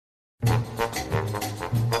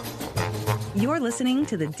You're listening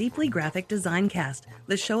to the Deeply Graphic Design Cast,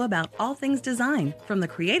 the show about all things design, from the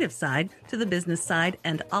creative side to the business side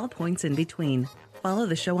and all points in between. Follow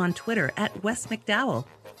the show on Twitter at Wes McDowell.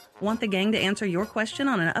 Want the gang to answer your question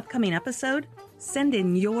on an upcoming episode? Send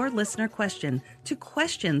in your listener question to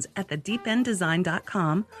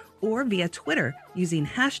questions@thedeependdesign.com or via Twitter using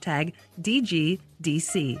hashtag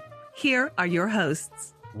DGDC. Here are your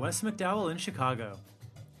hosts. Wes McDowell in Chicago.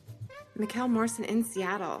 Mikkel Morrison in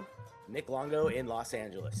Seattle. Nick Longo in Los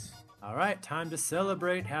Angeles. All right, time to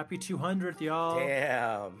celebrate. Happy 200th, y'all.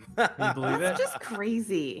 Damn. Can you believe it? That's just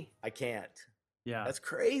crazy. I can't. Yeah. That's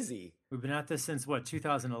crazy. We've been at this since,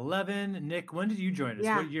 2011? Nick, when did you join us?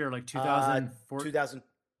 Yeah. What year? Like 2004? 2000.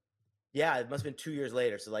 Yeah, it must have been 2 years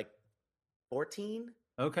later. So like 14?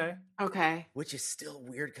 Okay. Which is still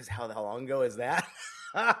weird because how long ago is that?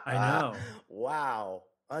 I know. Wow.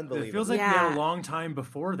 Unbelievable. It feels like we had a long time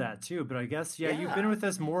before that too, but I guess, you've been with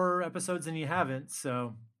us more episodes than you haven't,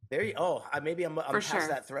 so. There you maybe I'm past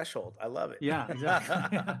that threshold. I love it. Yeah,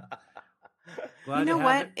 exactly. You know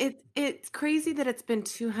what? It's crazy that it's been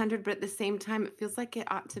 200, but at the same time, it feels like it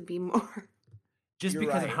ought to be more. Just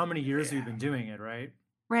because of how many years we've been doing it, right?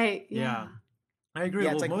 Right. Yeah. I agree.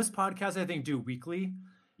 Well, most podcasts, I think, do weekly.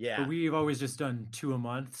 Yeah. But we've always just done 2 a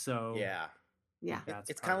month, so. Yeah.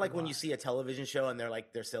 It's kind of like when you see a television show and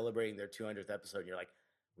they're celebrating their 200th episode. And you're like,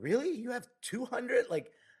 really? You have 200?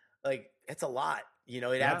 Like it's a lot. You know,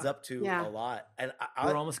 it adds up to a lot. And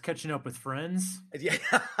we're almost catching up with Friends. Yeah.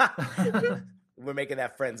 We're making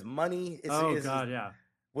that Friends money. God, yeah.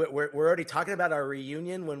 We're already talking about our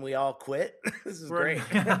reunion when we all quit. This is great.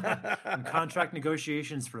 And contract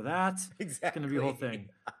negotiations for that. Exactly. It's going to be a whole thing.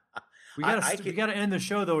 We gotta end the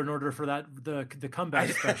show though in order for that the comeback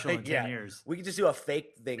special in 10 years. We could just do a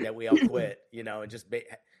fake thing that we all quit, and just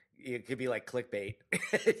it could be like clickbait.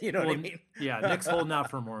 You know what I mean? Yeah, Nick's holding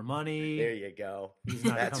out for more money. There you go. He's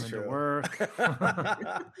not coming to work.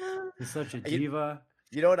 He's such a diva.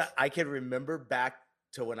 You know what? I can remember back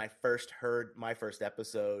to when I first heard my first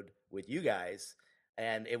episode with you guys,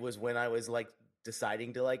 and it was when I was like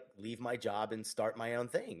deciding to like leave my job and start my own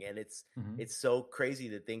thing, and it's so crazy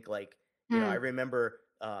to think like. I remember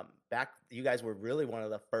back you guys were really one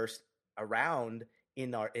of the first around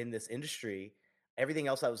in this industry. Everything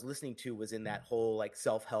else I was listening to was in that whole like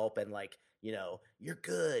self-help and like, you're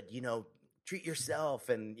good, treat yourself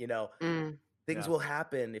and, things will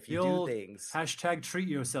happen if you do things. Hashtag treat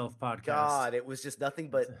yourself podcast. God, it was just nothing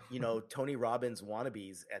but, Tony Robbins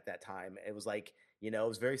wannabes at that time. It was like, it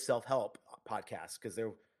was very self-help podcast because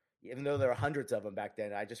even though there were hundreds of them back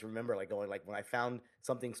then, I just remember like going like when I found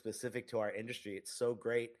something specific to our industry, it's so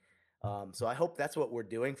great. So I hope that's what we're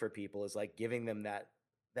doing for people is like giving them that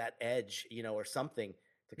edge, or something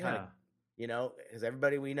to kind of, because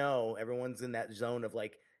everybody we know, everyone's in that zone of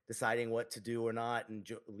like deciding what to do or not and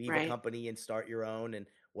leave a company and start your own. And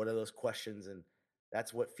what are those questions? And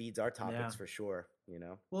that's what feeds our topics for sure,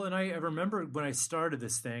 Well, and I remember when I started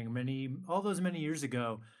this thing all those many years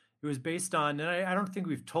ago, it was based on, and I don't think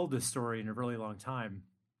we've told this story in a really long time,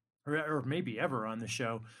 or maybe ever on the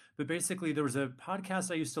show, but basically there was a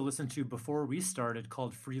podcast I used to listen to before we started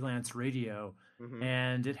called Freelance Radio,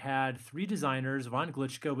 and it had 3 designers. Von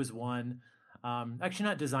Glitchko was one. Actually,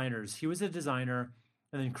 not designers. He was a designer.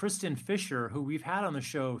 And then Kristen Fisher, who we've had on the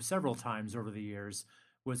show several times over the years,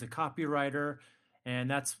 was a copywriter,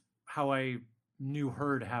 and that's how I knew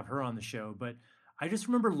her to have her on the show. But I just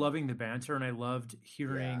remember loving the banter, and I loved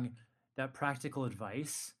hearing that practical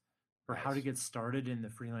advice for how to get started in the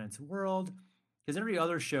freelance world. Because every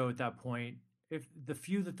other show at that point, if the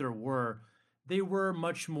few that there were, they were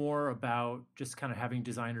much more about just kind of having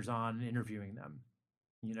designers on and interviewing them,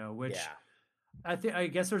 which I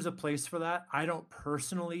guess there's a place for that. I don't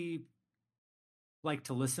personally like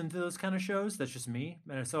to listen to those kind of shows. That's just me.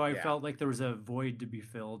 And so I felt like there was a void to be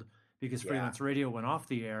filled because freelance radio went off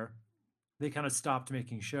the air. They kind of stopped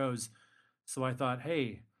making shows. So I thought,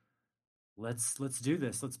 hey, let's do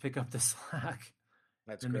this. Let's pick up the slack.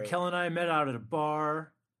 That's and great. Mikkel and I met out at a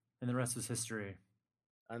bar, and the rest was history.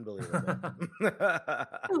 Unbelievable.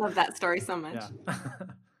 I love that story so much. Yeah.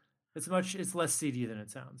 It's less seedy than it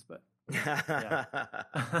sounds, but yeah.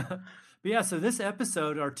 But yeah, so this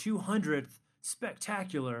episode, our 200th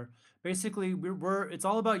spectacular, basically it's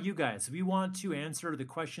all about you guys. We want to answer the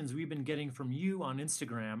questions we've been getting from you on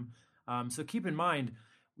Instagram. So keep in mind,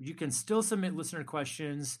 you can still submit listener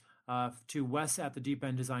questions to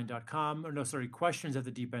wes@thedeependdesign.com,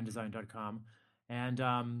 questions@thedeependdesign.com. And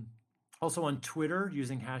also on Twitter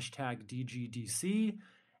using hashtag DGDC,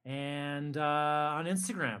 and on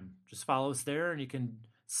Instagram. Just follow us there, and you can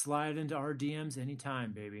slide into our DMs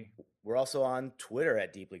anytime, baby. We're also on Twitter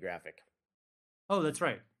at Deeply Graphic. Oh, that's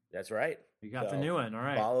right. That's right. You got the new one. All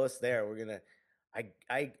right. Follow us there. We're gonna.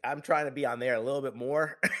 I'm trying to be on there a little bit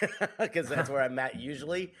more because that's where I'm at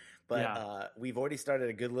usually. But we've already started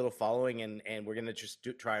a good little following, and we're gonna just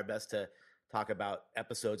try our best to talk about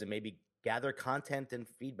episodes and maybe gather content and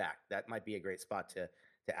feedback. That might be a great spot to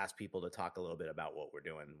ask people to talk a little bit about what we're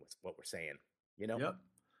doing, what we're saying. You know. Yep.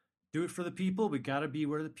 Do it for the people. We got to be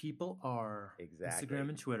where the people are. Exactly. Instagram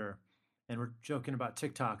and Twitter. And we're joking about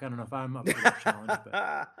TikTok. I don't know if I'm up for that challenge,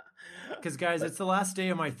 but because guys, it's the last day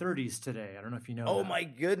of my 30s today. I don't know if you know. Oh my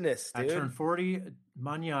goodness, dude! I turned 40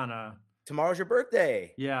 mañana. Tomorrow's your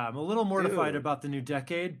birthday. Yeah, I'm a little mortified about the new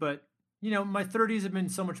decade, but my 30s have been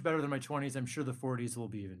so much better than my 20s. I'm sure the 40s will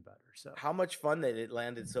be even better. So, how much fun that it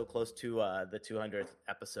landed so close to the 200th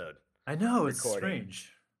episode. I know it's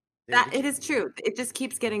strange. That it is true. It just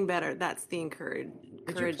keeps getting better. That's the encouraging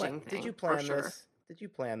thing. Did you plan this? Did you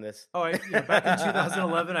plan this? Oh, back in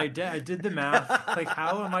 2011, I did the math. Like,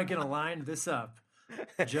 how am I going to line this up?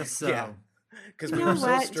 Just so. Yeah. Because we were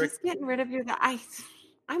so strict. Just getting rid of your.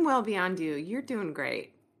 I'm well beyond you. You're doing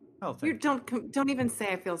great. Oh, you don't even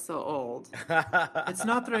say I feel so old. It's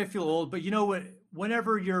not that I feel old, but you know what?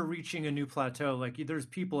 Whenever you're reaching a new plateau, like there's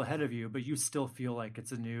people ahead of you, but you still feel like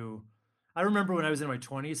it's a new. I remember when I was in my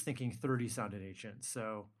 20s thinking 30 sounded ancient.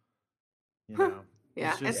 So,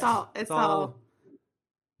 yeah, it's all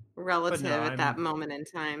relative at that moment in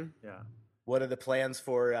time. Yeah. What are the plans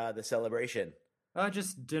for the celebration?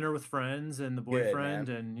 Just dinner with friends and the boyfriend.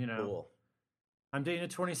 Good, and, cool. I'm dating a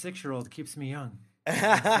 26-year-old. Keeps me young.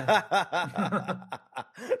 Yeah,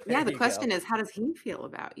 the question is, how does he feel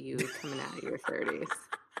about you coming out of your 30s?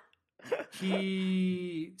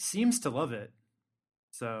 He seems to love it.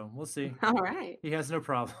 So we'll see. All right. He has no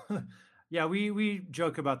problem. Yeah, we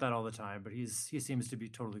joke about that all the time, but he seems to be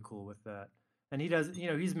totally cool with that. And he does,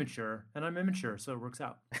 he's mature and I'm immature, so it works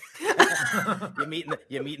out. We meet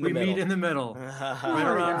in the middle. Right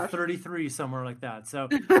around 33, somewhere like that. So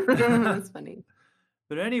that's funny.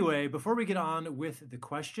 But anyway, before we get on with the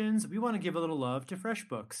questions, we want to give a little love to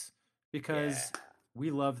FreshBooks because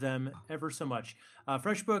we love them ever so much.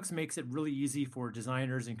 FreshBooks makes it really easy for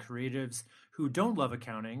designers and creatives who don't love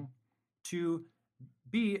accounting to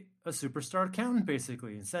be a superstar accountant,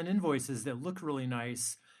 basically, and send invoices that look really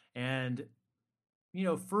nice and,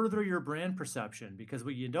 further your brand perception. Because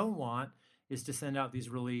what you don't want is to send out these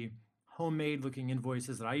really homemade looking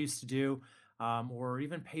invoices that I used to do, or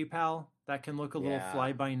even PayPal that can look a little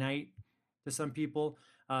fly by night to some people.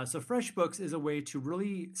 So FreshBooks is a way to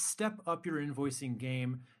really step up your invoicing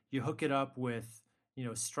game. You hook it up with,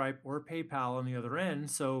 Stripe or PayPal on the other end.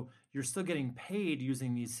 So you're still getting paid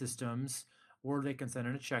using these systems, or they can send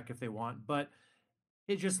in a check if they want, but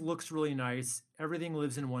it just looks really nice. Everything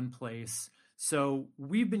lives in one place. So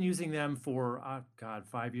we've been using them for,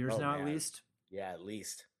 5 years now, at least. Yeah, at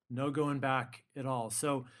least. No going back at all.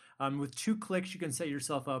 So with 2 clicks, you can set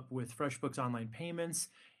yourself up with FreshBooks online payments,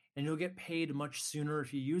 and you'll get paid much sooner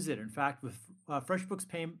if you use it. In fact, with FreshBooks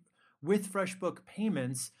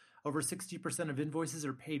payments, over 60% of invoices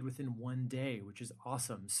are paid within 1 day, which is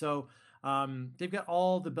awesome. So they've got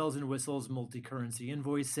all the bells and whistles, multi-currency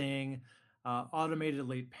invoicing, automated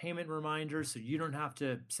late payment reminders, so you don't have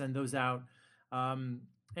to send those out. And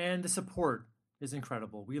the support is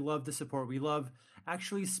incredible. We love the support. We love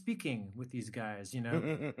actually speaking with these guys.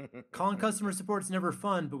 Calling customer support is never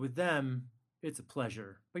fun, but with them, it's a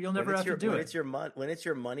pleasure. But you'll never have to do it. When it's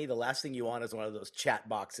your money, the last thing you want is one of those chat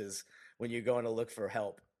boxes when you're going to look for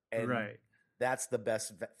help. And that's the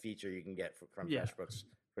best feature you can get from FreshBooks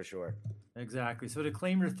for sure. Exactly. So to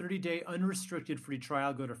claim your 30-day unrestricted free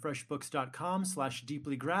trial, go to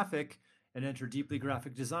freshbooks.com/deeplygraphic and enter Deeply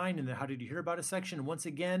Graphic Design in the How Did You Hear About Us section. Once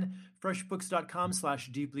again,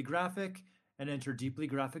 freshbooks.com/deeplygraphic and enter Deeply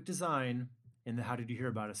Graphic Design in the How Did You Hear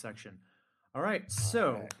About Us section. All right.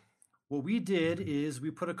 So what we did is we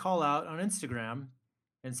put a call out on Instagram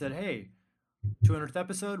and said, hey, 200th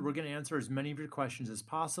episode, we're going to answer as many of your questions as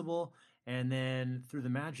possible. And then through the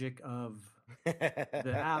magic of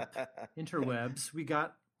the app interwebs, we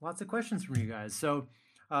got lots of questions from you guys. So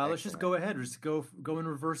let's just go ahead. Let's go in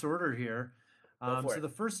reverse order here. So the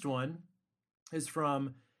first one is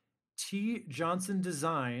from T. Johnson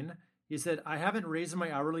Design. He said, I haven't raised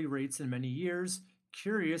my hourly rates in many years.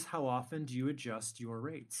 Curious, how often do you adjust your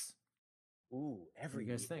rates? Ooh, every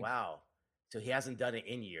year. Wow. So he hasn't done it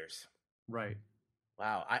in years. Right.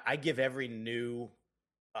 Wow. I give every new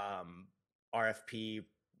RFP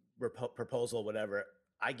proposal, whatever,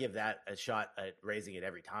 I give that a shot at raising it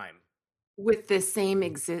every time. With the same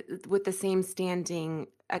standing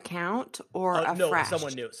account or a no, fresh?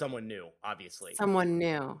 Someone new, obviously. Someone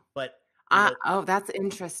new. But That's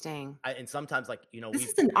interesting. And sometimes this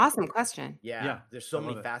is an awesome question. Yeah, there's so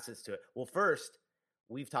many facets to it. Well, first,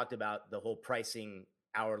 we've talked about the whole pricing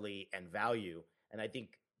hourly and value. And I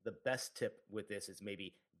think the best tip with this is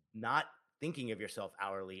maybe not thinking of yourself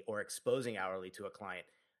hourly or exposing hourly to a client,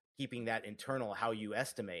 keeping that internal how you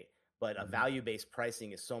estimate. But a value-based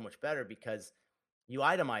pricing is so much better because you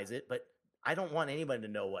itemize it, but I don't want anybody to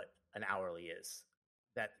know what an hourly is.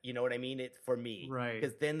 That, you know what I mean? It for me, right?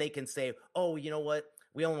 Because then they can say, "Oh, you know what?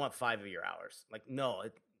 We only want 5 of your hours." Like, no,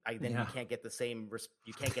 then you can't get the same.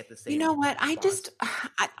 You can't get the same. You know what?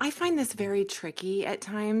 I find this very tricky at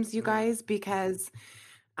times, you guys, because,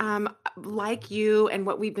 like you and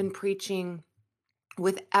what we've been preaching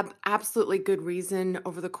with absolutely good reason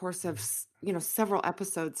over the course of several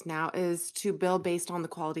episodes now, is to bill based on the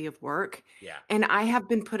quality of work. Yeah, and I have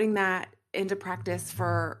been putting that into practice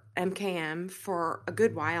for MKM for a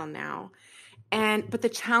good while now. But the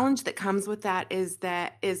challenge that comes with that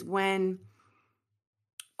is when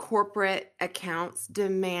corporate accounts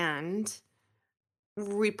demand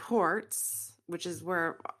reports, which is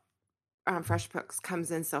where FreshBooks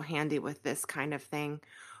comes in so handy with this kind of thing,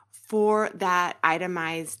 for that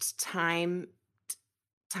itemized time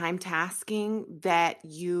tasking that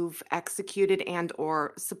you've executed and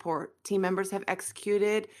or support team members have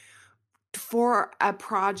executed for a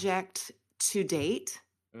project to date.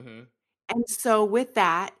 And so with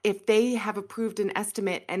that, if they have approved an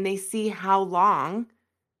estimate and they see how long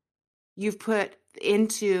you've put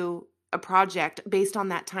into a project based on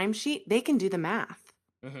that timesheet, they can do the math.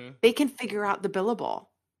 They can figure out the billable.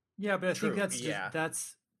 Yeah, but I think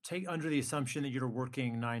that's take under the assumption that you're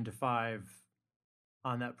working 9 to 5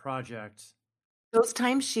 on that project. Those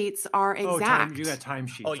timesheets are exact. You got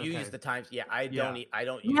timesheets. Oh, you use the times. Yeah, I don't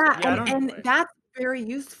use. And that's very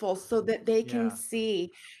useful so that they can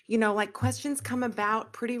see, like questions come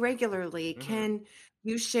about pretty regularly. Can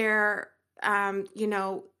you share,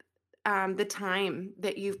 the time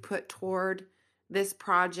that you've put toward this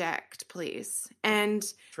project, please? And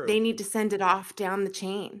they need to send it off down the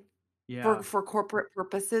chain for corporate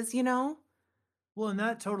purposes, Well, and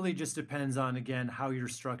that totally just depends on, again, how you're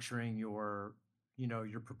structuring your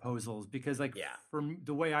proposals, because for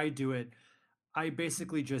the way I do it, I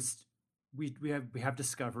basically just we have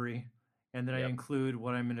discovery, and then I include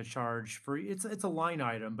what I'm going to charge for. It's a line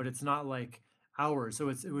item, but it's not like hours. So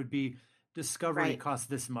it would be discovery costs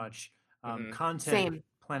this much, content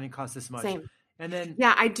planning costs this much, and then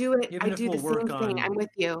I do it. I do the same thing. I'm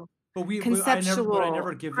with you. But conceptual, I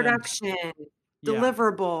never give production,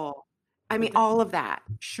 deliverable. I mean, all of that.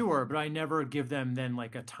 Sure, but I never give them then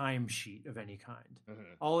like a timesheet of any kind.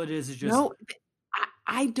 All it is just no.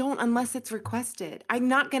 I don't unless it's requested. I'm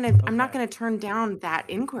not gonna turn down that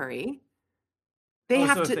inquiry. They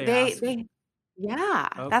have to. They. Yeah,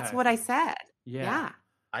 that's what I said. Yeah.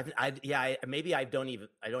 Maybe I don't even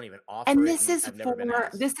offer. And this is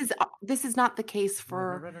this is not the case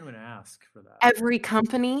for. I'm going to ask for that. Every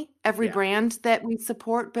company, every brand that we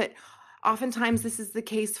support, but oftentimes this is the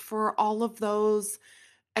case for all of those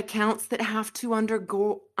accounts that have to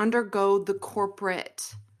undergo the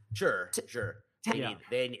corporate. Sure.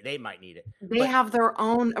 They might need it. They have their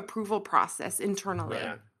own approval process internally.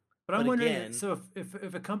 Yeah. But I'm wondering, so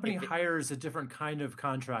if a company hires a different kind of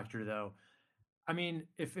contractor, though, I mean,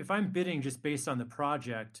 if I'm bidding just based on the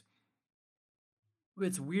project,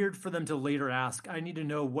 it's weird for them to later ask, I need to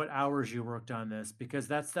know what hours you worked on this, because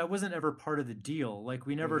that wasn't ever part of the deal. Like,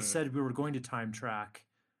 we never said we were going to time track.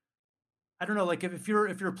 I don't know, like if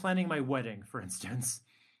you're planning my wedding, for instance,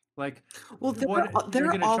 like, well,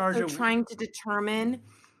 they're also trying to determine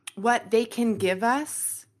what they can give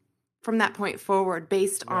us from that point forward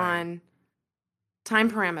based on time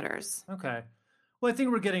parameters. Okay. Well, I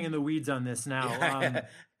think we're getting in the weeds on this now.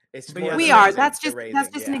 We are. That's just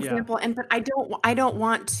an example. But I don't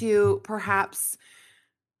want to perhaps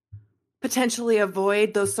potentially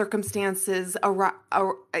avoid those circumstances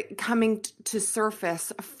coming to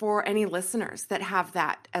surface for any listeners that have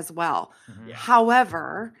that as well.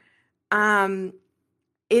 However,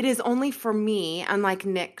 it is only for me, unlike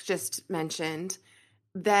Nick just mentioned,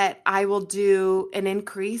 that I will do an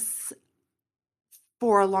increase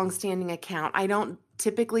for a longstanding account. I don't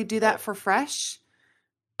typically do that for fresh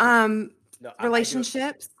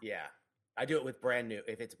relationships. I do it with brand new.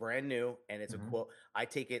 If it's brand new and it's a quote, I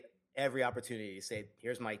take it every opportunity to say,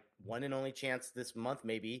 here's my one and only chance this month,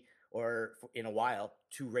 maybe, or in a while,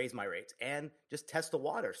 to raise my rates and just test the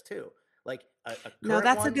waters too. Like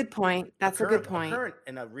that's a good point. That's a good point.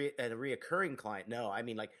 And a reoccurring client. No, I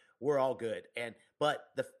mean, like, we're all good. But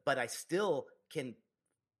I still can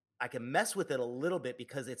mess with it a little bit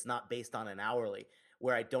because it's not based on an hourly.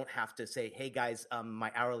 where I don't have to say, hey guys,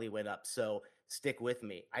 my hourly went up, so stick with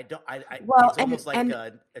me. I don't, Well, it's almost like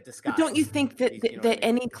a but disguise. don't you think that You know what that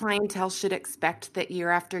I mean? any clientele should expect that year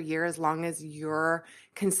after year, as long as you're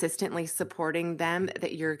consistently supporting them,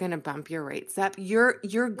 that you're going to bump your rates up? You're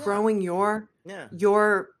growing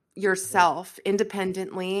Yeah. yourself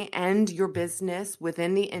independently and your business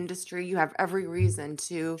within the industry. You have every reason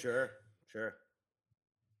to. Sure.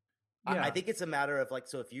 I Yeah. think it's a matter of like,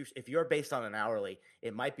 so if you're based on an hourly,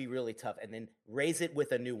 it might be really tough, and then raise it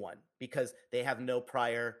with a new one because they have no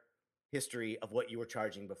prior history of what you were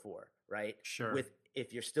charging before, right? Sure.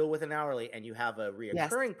 If you're still with an hourly and you have a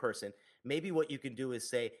Yes. reoccurring person, maybe what you can do is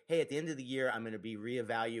say, hey, at the end of the year, I'm going to be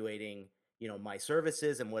reevaluating, my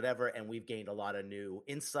services and whatever, and we've gained a lot of new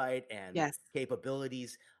insight and Yes.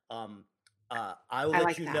 capabilities. I will I let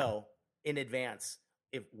like you that. know in advance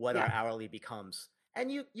what Yeah. our hourly becomes. And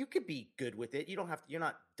you could be good with it. You don't have to, you're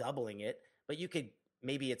not doubling it, but you could,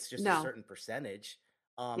 maybe it's just a No. certain percentage.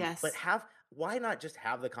 Yes. But why not just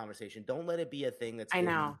have the conversation? Don't let it be a thing that's I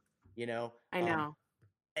hidden, know. I know.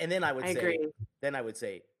 And then I would I agree.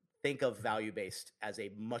 say, think of value based as a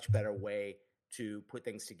much better way to put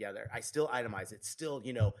things together. I still itemize it, still,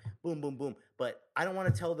 boom, boom, boom. But I don't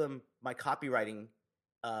want to tell them my copywriting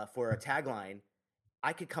for a tagline.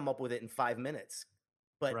 I could come up with it in 5 minutes,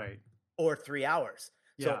 but Right. or 3 hours.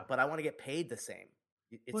 So, Yeah. but I want to get paid the same.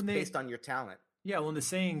 It's based on your talent. Yeah. When the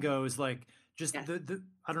saying goes like, just Yes.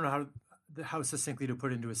 I don't know how succinctly to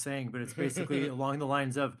put into a saying, but it's basically along the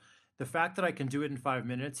lines of the fact that I can do it in 5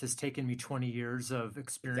 minutes has taken me 20 years of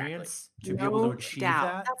experience to be able to No achieve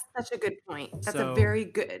doubt. that. That's such a good point. That's a So, very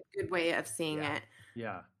good way of seeing Yeah. it.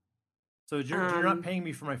 yeah. So you're not paying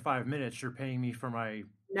me for my 5 minutes. You're paying me for my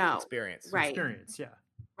No. Experience. Right. experience. Yeah.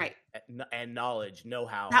 Right. And knowledge,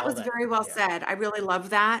 know-how. That all was that. very well Yeah. said. I really love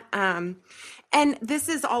that. And this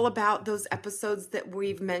is all about those episodes that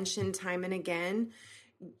we've mentioned time and again.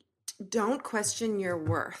 Don't question your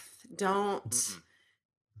worth.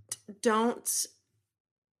 Don't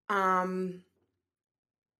um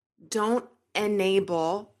don't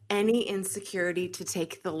enable any insecurity to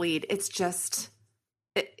take the lead. It's just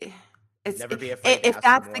it's Never be afraid to if ask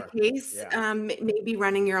that's for the more. case, Yeah. maybe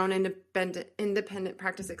running your own independent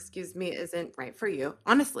practice, isn't right for you.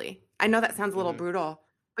 Honestly, I know that sounds a little Mhm. brutal,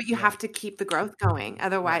 but you Yeah. have to keep the growth going.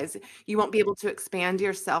 Otherwise, you won't be able to expand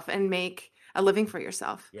yourself and make a living for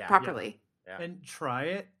yourself Yeah. properly. Yeah. And try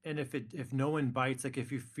it. And if no one bites, like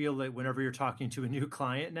if you feel that whenever you're talking to a new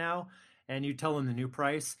client now and you tell them the new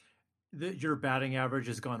price, that your batting average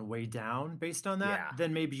has gone way down based on that, Yeah.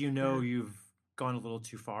 then maybe Yeah. you've gone a little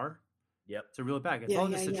too far. Yep. to reel it back. It's Yeah, all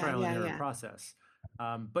yeah, just a yeah, trial and yeah, error yeah. process.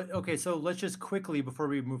 But okay, so let's just quickly before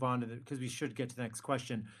we move on to because we should get to the next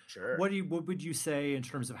question. Sure. What would you say in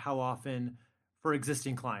terms of how often for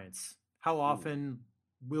existing clients? How often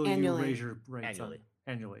will you Annually. raise your rates Annually.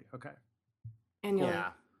 Annually? Okay. Annually.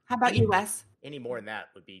 Yeah. How about you, Wes? Any more than that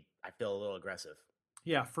would be, I feel, a little aggressive.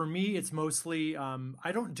 Yeah, for me, it's mostly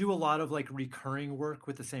I don't do a lot of like recurring work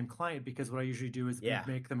with the same client because what I usually do is Yeah.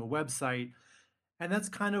 make them a website. And that's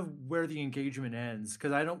kind of where the engagement ends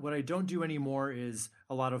because what I don't do anymore is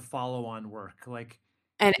a lot of follow-on work. Like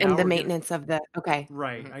And now the we're getting- maintenance of the okay.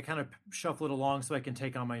 right. Mhm. I kind of shuffle it along so I can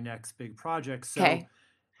take on my next big project. So Okay.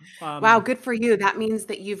 Wow, good for you. That means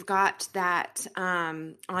that you've got that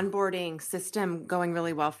onboarding system going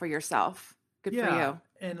really well for yourself. Good for yeah. you.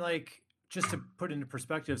 And like just to put into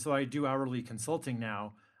perspective, so I do hourly consulting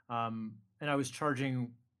now. And I was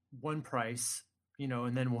charging one price,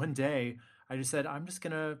 and then one day I just said, I'm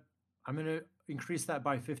gonna increase that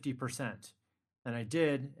by 50%. And I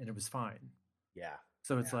did, and it was fine. Yeah.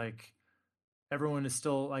 So it's like everyone is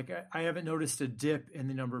still like I haven't noticed a dip in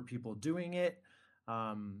the number of people doing it.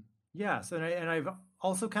 So I've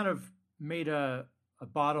also kind of made a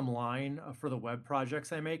bottom line for the web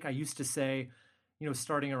projects I make. I used to say,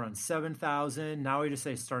 starting around 7,000. Now I just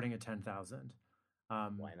say starting at 10,000.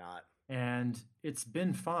 Why not? And it's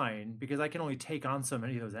been fine because I can only take on so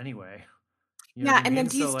many of those anyway. And then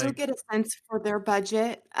do you still get a sense for their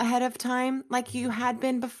budget ahead of time like you had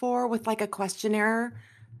been before with like a questionnaire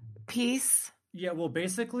piece? Yeah, well,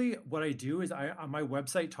 basically what I do is my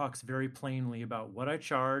website talks very plainly about what I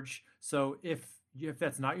charge. So if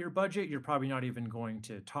that's not your budget, you're probably not even going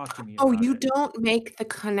to talk to me Oh, about you it. don't make the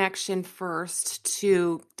connection first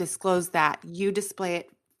to disclose that. You display it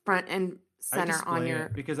front and I center display on it your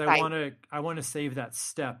because site. I want to save that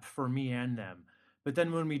step for me and them. But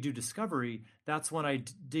then when we do discovery, that's when I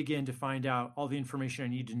dig in to find out all the information I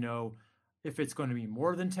need to know if it's going to be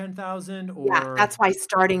more than 10,000 or Yeah, that's why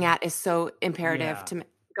starting at is so imperative Yeah.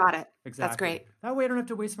 got it. exactly. That's great. That way I don't have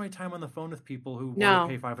to waste my time on the phone with people who want No. to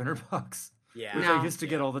pay $500. Yeah. which I used to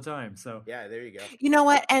get all the time. So yeah, there you go. You know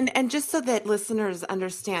what? And just so that listeners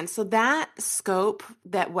understand, so that scope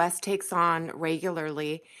that Wes takes on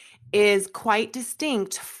regularly is quite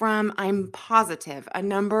distinct from, I'm positive, a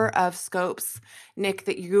number of scopes, Nick,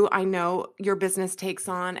 that I know your business takes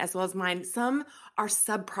on as well as mine. Some are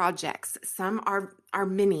sub projects, some are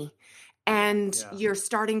mini, and your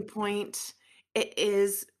starting point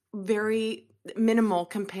is very minimal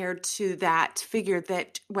compared to that figure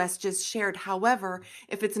that Wes just shared. However,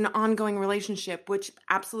 if it's an ongoing relationship, which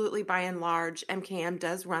absolutely by and large MKM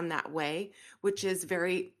does run that way, which is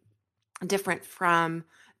very different from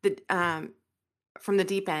the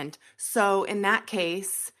deep end. So in that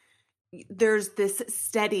case, there's this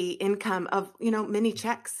steady income of, mini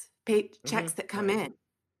checks, paid checks that come in,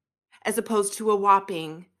 as opposed to a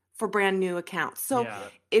whopping for brand new accounts. So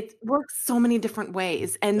it works so many different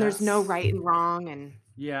ways, and there's no right and wrong. And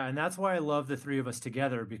and that's why I love the three of us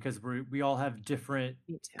together, because we all have different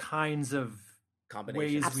kinds of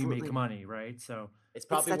ways we make money, right? So it's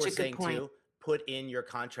probably worth saying too, put in your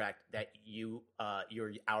contract that your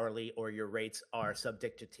hourly or your rates are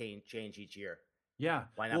subject to change each year. Yeah.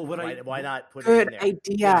 Why not? Why not put it in there? Good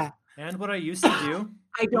idea. And what I used to do,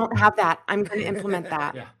 I don't have that. I'm going to implement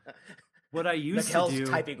that. What I used Mikkel's to do,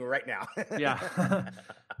 typing right now.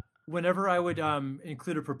 Whenever I would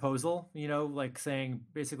include a proposal, like saying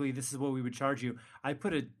basically this is what we would charge you, I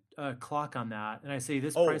put a clock on that, and I say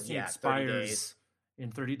this pricing expires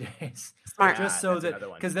in 30 days. Smart. Just so that,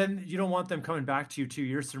 because then you don't want them coming back to you 2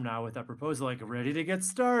 years from now with that proposal, like ready to get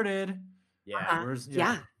started.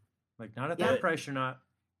 Like not at that price, you're not.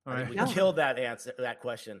 All right. We killed that answer, that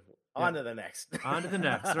question. On to the next. On to the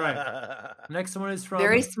next. Right. Next one is from.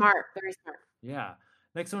 Very smart. Very smart. Yeah.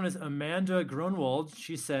 Next one is Amanda Grunwald.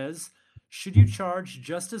 She says, should you charge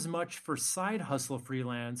just as much for side hustle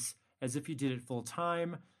freelance as if you did it full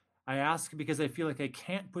time? I ask because I feel like I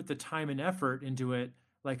can't put the time and effort into it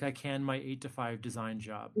like I can my 8 to 5 design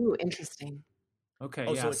job. Ooh, interesting. Okay.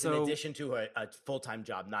 So it's in addition to a full-time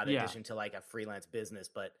job, not in addition to like a freelance business,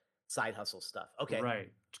 but side hustle stuff. Okay.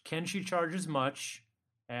 Right. Can she charge as much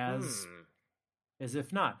as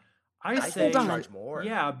if not? I say charge more.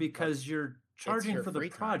 Yeah, because you're charging for the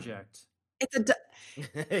project. It's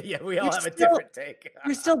we all have a different take.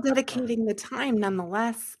 You're still dedicating the time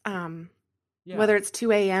nonetheless. Whether it's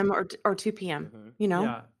 2 a.m. or 2 p.m.,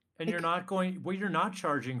 Yeah. And what you're not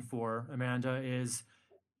charging for, Amanda, is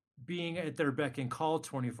being at their beck and call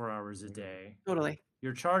 24 hours a day. Totally.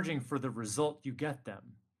 You're charging for the result you get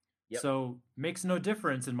them. So makes no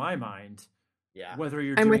difference in my mind. Whether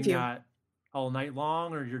you're doing that all night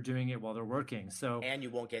long or you're doing it while they're working. So and you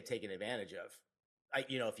won't get taken advantage of.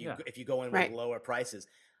 If you go in with lower prices,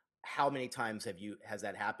 how many times has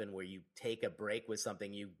that happened where you take a break with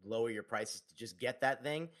something, you lower your prices to just get that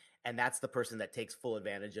thing, and that's the person that takes full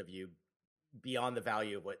advantage of you beyond the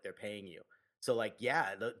value of what they're paying you. So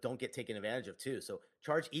don't get taken advantage of too. So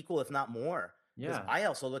charge equal, if not more. Yeah. I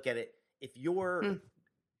also look at it, if you're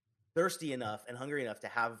thirsty enough and hungry enough to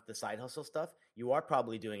have the side hustle stuff, you are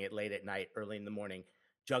probably doing it late at night, early in the morning,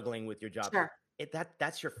 juggling with your job. Sure.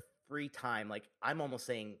 That's your free time. Like, I'm almost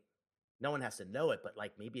saying no one has to know it, but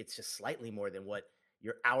like maybe it's just slightly more than what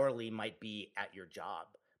your hourly might be at your job.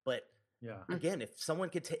 But again, if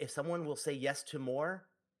someone if someone will say yes to more,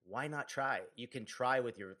 why not try? You can try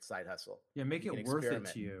with your side hustle. Yeah, make it worth it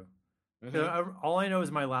to you. All I know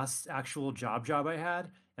is my last actual job I had,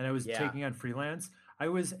 and I was taking on freelance. I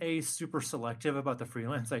was super selective about the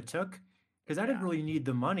freelance I took because I didn't really need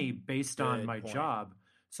the money based on my job.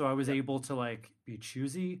 So I was able to be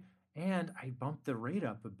choosy, and I bumped the rate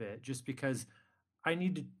up a bit just because I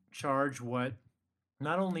need to charge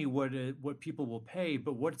not only what people will pay,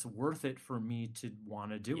 but what's worth it for me to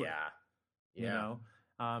want to do it. You know?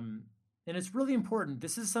 And it's really important.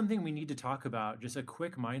 This is something we need to talk about, just a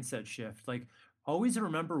quick mindset shift. Like, always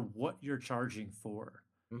remember what you're charging for.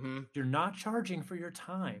 You're not charging for your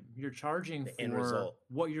time. You're charging for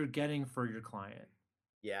what you're getting for your client.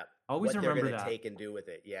 Yeah. Always remember what they're that. Going to take and do with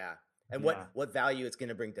it. Yeah. And what value it's going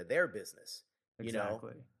to bring to their business.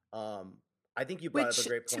 Exactly. I think you brought up a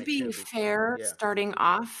great point. To be fair, starting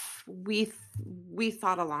off, we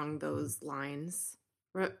thought along those lines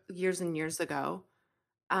years and years ago.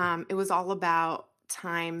 It was all about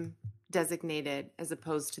time designated as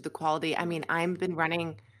opposed to the quality. I mean, I've been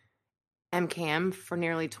running MKM for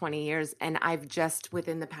nearly 20 years, and I've just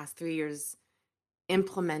within the past 3 years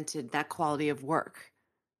implemented that quality of work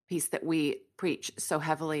piece that we preach so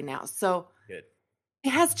heavily now. So good.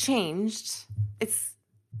 It has changed. I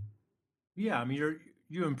mean,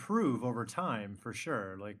 you improve over time for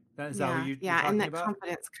sure. Like that is that what you're talking and that about?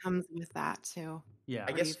 confidence comes with that too. Yeah.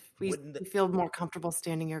 I guess You feel more comfortable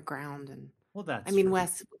standing your ground. And Well, that's I mean, true.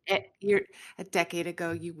 Wes, a decade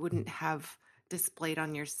ago, you wouldn't have displayed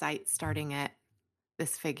on your site starting at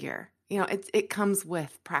this figure. It comes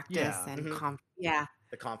with practice Yeah. and Mhm. yeah,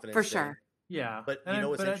 The confidence for thing. sure. Yeah. But And you know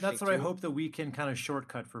what's interesting that's what I too? hope that we can kind of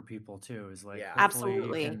shortcut for people too, is like Yeah. hopefully you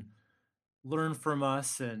Absolutely. can learn from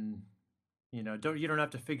us and you don't have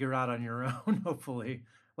to figure out on your own, hopefully,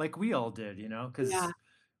 like we all did, Yeah. because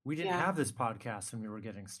we didn't Yeah. have this podcast when we were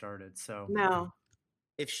getting started. So No.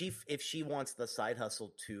 If she wants the side hustle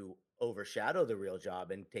to overshadow the real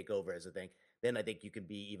job and take over as a thing, then I think you can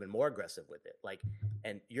be even more aggressive with it. Like,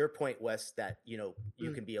 and your point, Wes, that you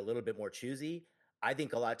Mm. can be a little bit more choosy. I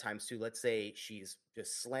think a lot of times too. Let's say she's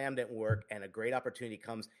just slammed at work, and a great opportunity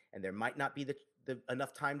comes, and there might not be the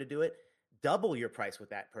enough time to do it. Double your price with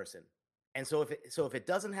that person, and so if it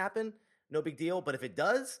doesn't happen, no big deal. But if it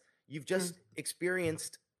does, you've just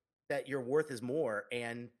experienced that your worth is more,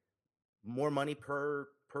 and more money per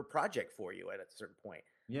project for you at a certain point.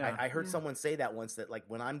 yeah. I heard Yeah. someone say that once, that like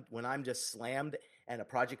when I'm just slammed and a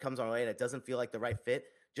project comes our way and it doesn't feel like the right fit,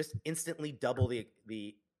 just instantly double the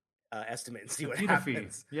estimate and see what Computer fee.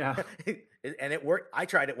 happens. Yeah. And it worked. I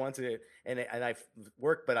tried it once and I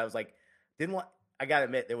worked, but I was like, didn't want. I gotta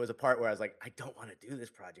admit, there was a part where I was like, I don't want to do this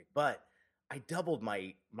project, but I doubled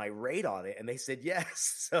my rate on it, and they said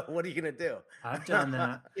yes. So what are you gonna do? I've done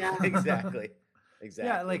that. Yeah. Exactly.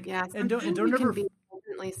 Yeah, like Yeah. and don't Sometimes you ever can be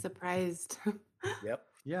pleasantly surprised. Yep.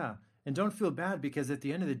 yeah. And don't feel bad, because at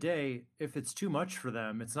the end of the day, if it's too much for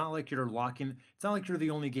them, it's not like it's not like you're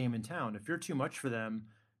the only game in town. If you're too much for them,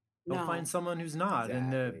 they'll No. find someone who's not,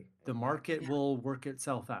 and Exactly. the market Yeah. will work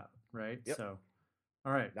itself out, right? Yep. So,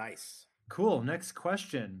 all right. Nice. Cool. Next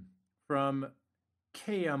question from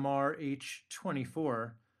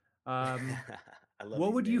KMRH24. I love What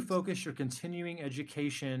these would you names. focus your continuing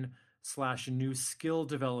education / new skill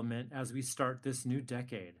development as we start this new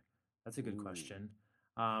decade? That's a good Ooh. question.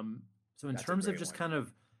 So in That's a terms of great just one. kind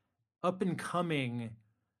of up and coming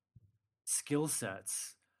skill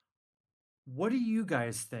sets, what do you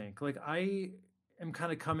guys think? Like, I am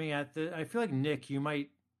kind of coming at I feel like Nick, you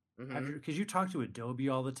might have Mhm. because you talk to Adobe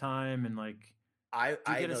all the time, and like, do you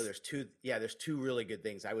I get know there's two really good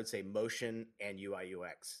things. I would say motion and UI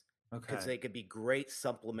UX, because okay, they could be great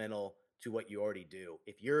supplemental to what you already do.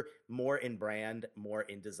 If you're more in brand, more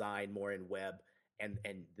in design, more in web, and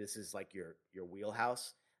this is like your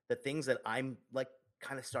wheelhouse, the things that I'm like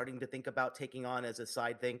kind of starting to think about taking on as a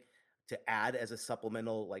side thing to add as a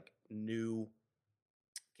supplemental, like, new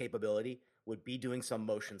capability, would be doing some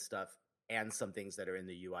motion stuff and some things that are in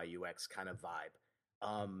the UI UX kind of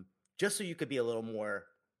vibe. Just so you could be a little more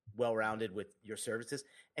well-rounded with your services.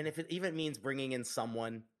 And if it even means bringing in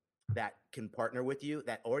someone that can partner with you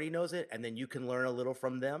that already knows it, and then you can learn a little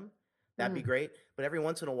from them, that'd be great. But every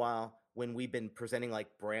once in a while, when we've been presenting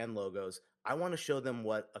like brand logos, I want to show them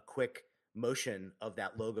what a quick motion of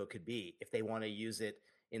that logo could be if they want to use it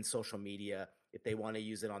in social media, if they want to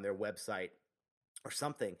use it on their website or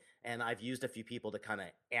something. And I've used a few people to kind of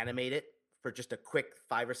animate it for just a quick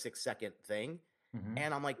 5 or 6 second thing. Mhm.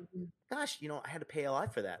 And I'm like, gosh, I had to pay a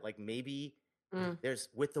lot for that. Like, maybe Mm. there's,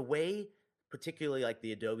 with the way, particularly like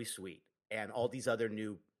the Adobe Suite and all these other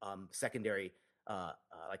new secondary,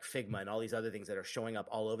 like Figma and all these other things that are showing up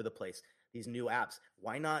all over the place, these new apps,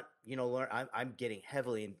 why not, learn? I'm getting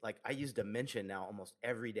heavily in, like, I use Dimension now almost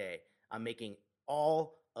every day. I'm making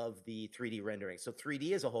all of the 3D rendering. So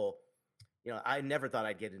 3D as a whole, I never thought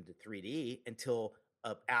I'd get into 3D until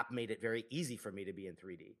an app made it very easy for me to be in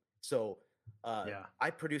 3D. So Yeah. I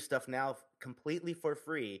produce stuff now completely for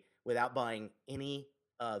free without buying any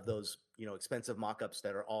of those, expensive mock-ups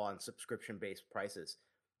that are all on subscription-based prices.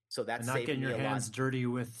 So that's And not saving getting me your a lot. hands dirty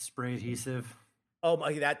with spray adhesive. Oh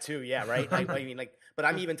my, that too, yeah, right. I mean, like, but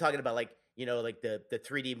I'm even talking about, like, like the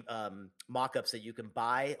 3D mock-ups that you can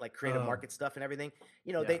buy, like Creative Oh. Market stuff and everything.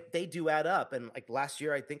 Yeah. They do add up. And like last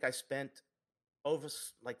year, I think I spent over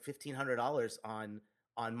like $1,500 on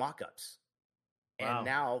mock-ups. Wow. And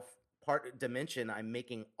now, part Dimension, I'm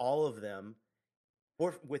making all of them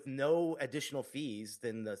with no additional fees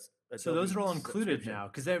than the So Adobe those are all included subscription. now,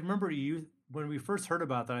 because I remember when we first heard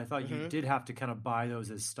about that, I thought you did have to kind of buy those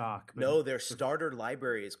as stock. But No, their starter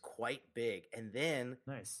library is quite big, and then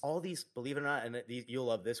nice. all these, believe it or not, and you'll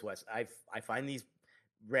love this, Wes. I find these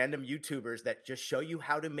random YouTubers that just show you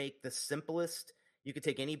how to make the simplest. You could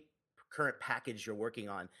take any current package you're working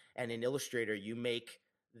on, and in Illustrator, you make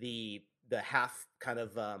the half kind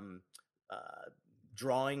of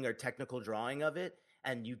drawing or technical drawing of it,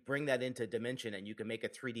 and you bring that into Dimension, and you can make a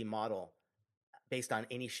 3D model based on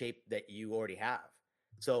any shape that you already have.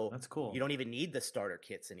 So That's cool. you don't even need the starter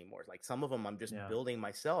kits anymore. Like some of them I'm just Yeah. building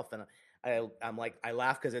myself. And I'm like, I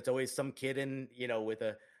laugh because it's always some kid with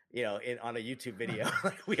a, on a YouTube video.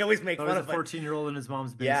 We always make Always fun a of 14-year-old in his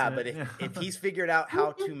mom's basement. Yeah, but if he's figured out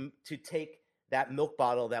how to take that milk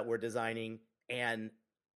bottle that we're designing and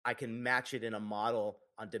I can match it in a model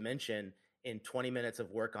on Dimension in 20 minutes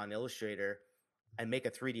of work on Illustrator and make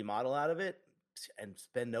a 3D model out of it and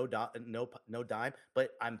spend no dime,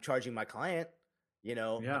 but I'm charging my client,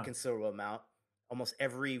 a considerable amount. Almost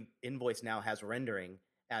every invoice now has rendering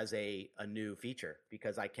as a new feature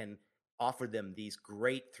because I can offer them these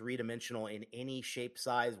great 3-dimensional in any shape,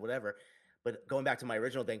 size, whatever. But going back to my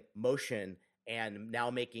original thing, motion and now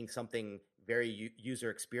making something very user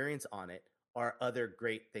experience on it are other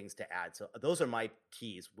great things to add. So those are my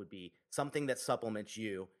keys, would be something that supplements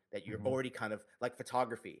you, that you're already kind of like.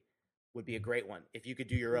 Photography would be a great one. If you could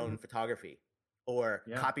do your own photography, or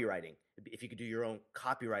copywriting, if you could do your own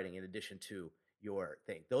copywriting in addition to your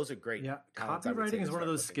thing. Those are great. Yeah. Copywriting is one of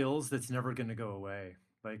those skills that's never going to go away.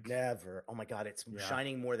 Like never. Oh my God. It's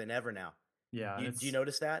shining more than ever now. Yeah. Do you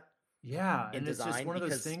notice that? Yeah. And it's just one of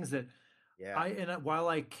those things that while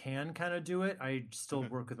I can kind of do it, I still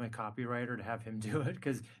work with my copywriter to have him do it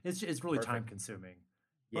because it's really time consuming.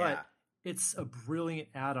 Yeah. But it's a brilliant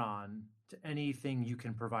add-on to anything you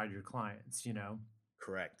can provide your clients,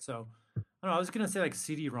 Correct. So I don't know, I was going to say like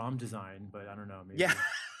CD-ROM design, but I don't know. Maybe,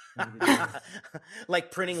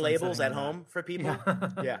 like printing labels at home for people.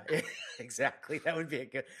 Yeah, exactly. That would be a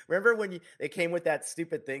good. Remember when they came with that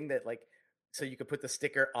stupid thing that so you could put the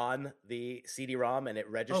sticker on the CD-ROM and it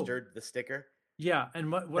registered the sticker? Yeah,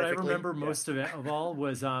 and what I remember most of all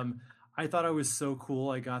was I thought I was so cool.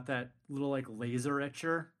 I got that little laser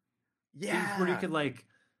etcher. Yeah, where you could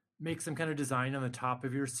make some kind of design on the top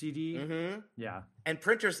of your CD. Mm-hmm. Yeah, and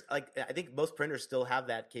printers I think most printers still have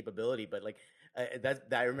that capability, but that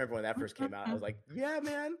I remember when that first came out, I was like, yeah,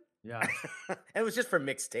 man. Yeah, and it was just for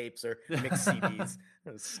mixed tapes or mixed CDs.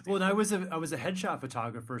 Well, and I was a headshot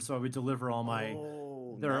photographer, so I would deliver all my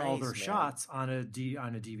all their shots on a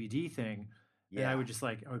DVD thing. Yeah, and I would just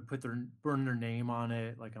I would burn their name on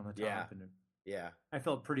it, on the top, and I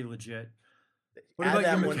felt pretty legit.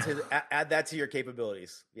 Add that to your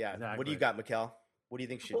capabilities. Yeah. Exactly. What do you got, Mikkel? What do you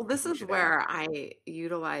think should? Well, this is where I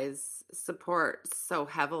utilize support so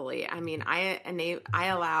heavily. I mean, I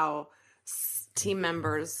allow team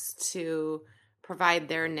members to provide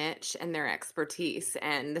their niche and their expertise,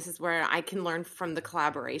 and this is where I can learn from the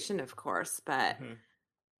collaboration, of course. But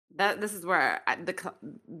this is where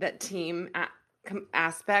that team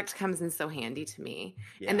aspect comes in so handy to me.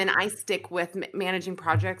 And then I stick with managing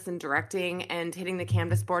projects and directing and hitting the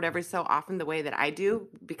canvas board every so often the way that I do,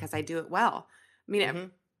 because I do it well. I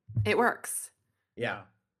mean, it works. Yeah.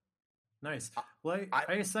 Nice. Well,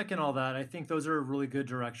 I second all that. I think those are really good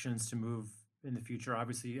directions to move in the future.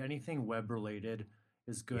 Obviously, anything web related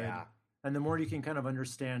is good. Yeah. And the more you can kind of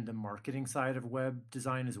understand the marketing side of web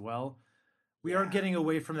design as well, we are getting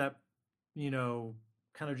away from that,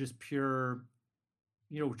 kind of just pure,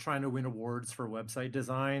 trying to win awards for website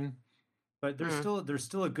design. But there's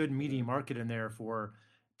still a good meaty market in there for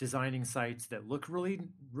designing sites that look really,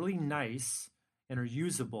 really nice and are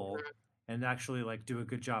usable and actually do a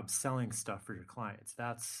good job selling stuff for your clients.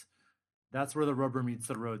 That's where the rubber meets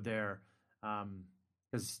the road there.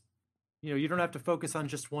 Because, you don't have to focus on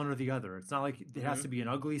just one or the other. It's not like it has to be an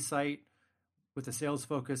ugly site with a sales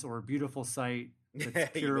focus or a beautiful site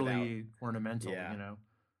that's purely ornamental,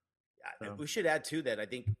 So. We should add too that I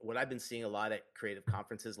think what I've been seeing a lot at creative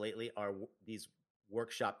conferences lately are these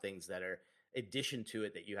workshop things that are addition to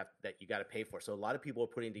it that you got to pay for. So a lot of people are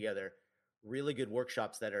putting together really good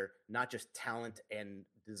workshops that are not just talent and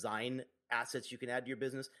design assets you can add to your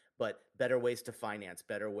business, but better ways to finance,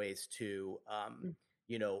 better ways to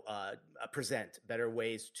present, better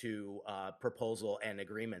ways to proposal and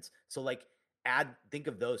agreements. So think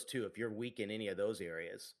of those too. If you're weak in any of those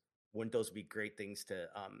areas, wouldn't those be great things to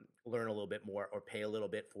learn a little bit more or pay a little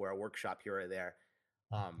bit for a workshop here or there?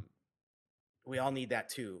 We all need that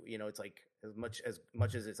too. It's as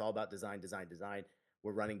much as it's all about design,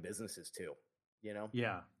 we're running businesses too,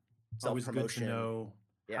 Yeah. It's always good to know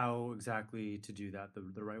how exactly to do that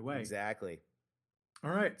the right way. Exactly. All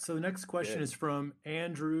right. So the next question is from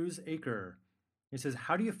Andrews Acre. He says,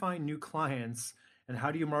 how do you find new clients and how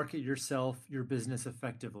do you market your business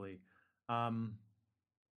effectively?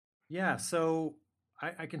 So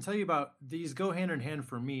I can tell you about these go hand in hand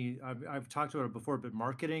for me. I've talked about it before, but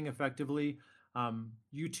marketing effectively,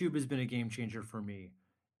 YouTube has been a game changer for me.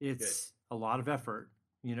 It's a lot of effort,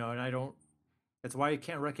 and that's why I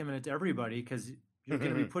can't recommend it to everybody, because you're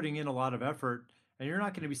going to be putting in a lot of effort and you're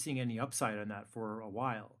not going to be seeing any upside on that for a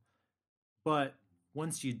while. But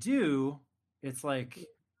once you do, it's like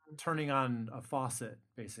turning on a faucet,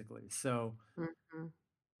 basically. So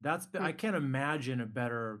I can't imagine a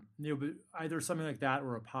better, either something like that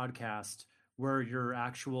or a podcast where your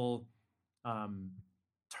actual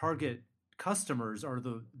target customers are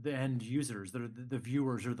the end users, the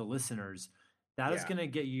viewers or the listeners. That is going to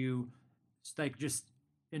get you like just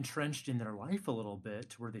entrenched in their life a little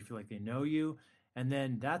bit to where they feel like they know you. And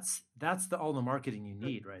then that's all the marketing you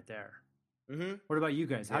need right there. What about you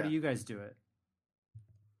guys? How do you guys do it?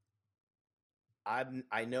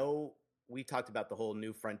 I know we talked about the whole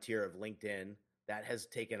new frontier of LinkedIn that has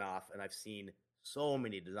taken off, and I've seen so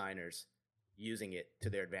many designers using it to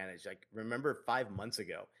their advantage. Like, remember 5 months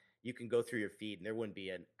ago, you can go through your feed and there wouldn't be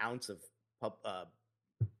an ounce of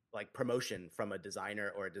like promotion from a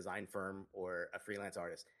designer or a design firm or a freelance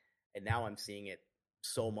artist. And now I'm seeing it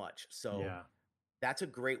so much. So that's a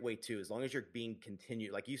great way too, as long as you're being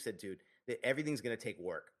continued. Like you said, dude, that everything's going to take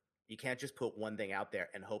work. You can't just put one thing out there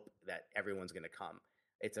and hope that everyone's going to come.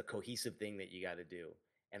 It's a cohesive thing that you got to do.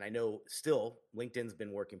 And I know still LinkedIn's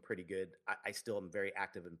been working pretty good. I still am very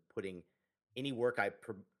active in putting any work I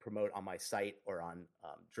promote on my site or on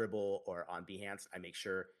Dribbble or on Behance. I make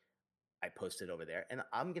sure I post it over there, and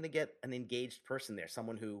I'm going to get an engaged person there,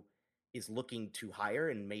 someone who is looking to hire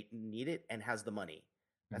and may need it and has the money.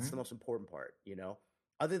 That's the most important part,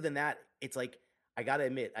 Other than that, it's like, I got to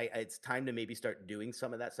admit, it's time to maybe start doing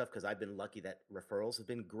some of that stuff, because I've been lucky that referrals have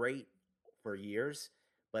been great for years,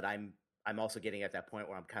 but I'm also getting at that point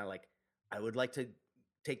where I'm kind of like, I would like to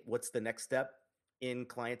take what's the next step in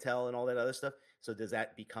clientele and all that other stuff. So does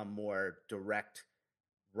that become more direct,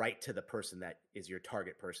 right to the person that is your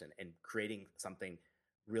target person, and creating something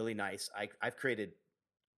really nice? I've created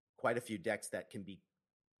quite a few decks that can be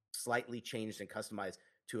slightly changed and customized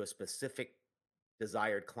to a specific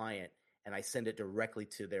desired client, and I send it directly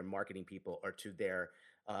to their marketing people or to their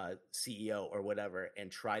CEO or whatever, and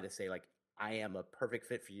try to say, like, I am a perfect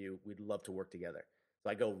fit for you. We'd love to work together. So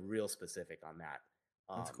I go real specific on that.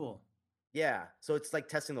 That's cool. Yeah. So it's like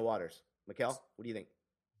testing the waters. Mikkel, what do you think?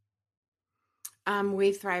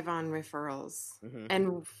 We thrive on referrals,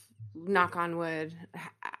 and knock on wood.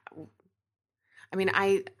 I mean,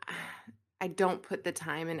 I don't put the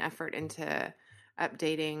time and effort into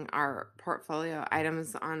updating our portfolio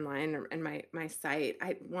items online or in my site.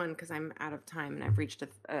 Because I'm out of time and I've reached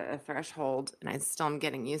a threshold, and I still am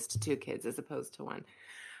getting used to 2 kids as opposed to 1.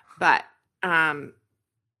 But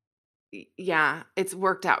yeah, it's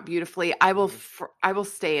worked out beautifully. I will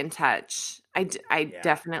stay in touch. I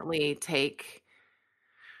definitely take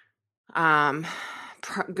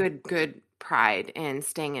good pride in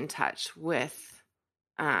staying in touch with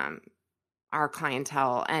our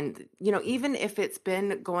clientele. And, even if it's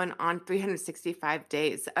been going on 365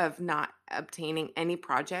 days of not obtaining any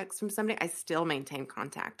projects from somebody, I still maintain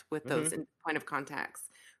contact with those point of contacts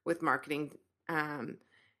with marketing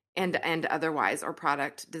and otherwise, or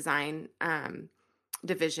product design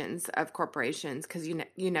divisions of corporations, because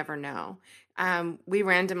you never know. We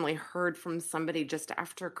randomly heard from somebody just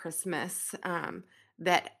after Christmas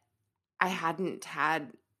that I hadn't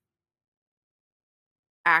had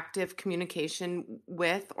active communication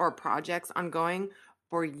with or projects ongoing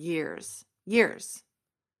for years.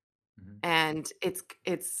 And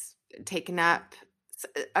it's taken up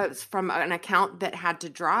from an account that had to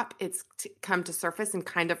drop. It's come to surface and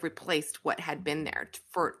kind of replaced what had been there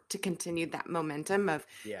to continue that momentum of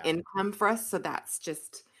income for us. So that's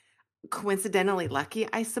just coincidentally lucky,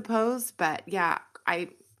 I suppose. But yeah, I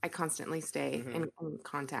constantly stay in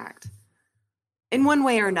contact in one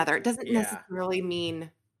way or another. It doesn't necessarily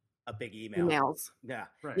mean a big email. Emails. Yeah.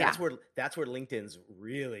 Right. That's where LinkedIn's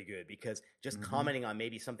really good, because just commenting on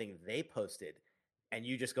maybe something they posted and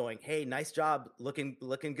you just going, hey, nice job, looking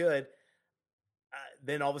good.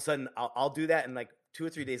 Then all of a sudden I'll do that. And like 2 or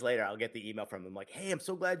 3 days later, I'll get the email from them like, hey, I'm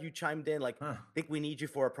so glad you chimed in. Like, think we need you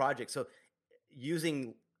for a project. So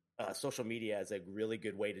using social media as a really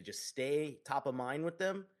good way to just stay top of mind with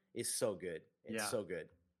them is so good. It's so good.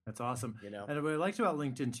 That's awesome. And what I liked about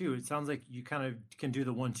LinkedIn too, it sounds like you kind of can do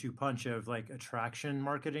the 1-2 punch of like attraction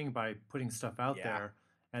marketing by putting stuff out there,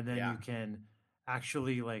 and then you can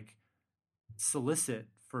actually like solicit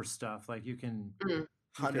for stuff. Like you can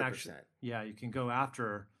 100%. You can go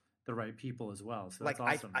after the right people as well. So that's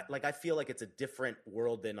awesome. I feel like it's a different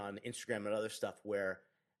world than on Instagram and other stuff where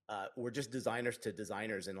we're just designers to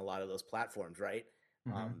designers in a lot of those platforms, right?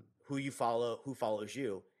 Who you follow, who follows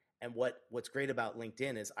you. And what's great about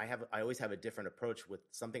LinkedIn is I always have a different approach with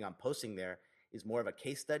something I'm posting there is more of a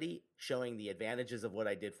case study showing the advantages of what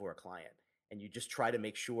I did for a client. And you just try to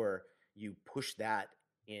make sure you push that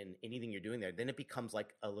in anything you're doing there, then it becomes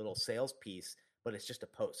like a little sales piece, but it's just a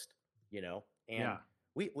post, you know? And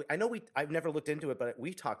I know I've never looked into it, but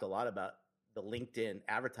we talked a lot about the LinkedIn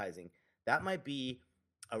advertising. That might be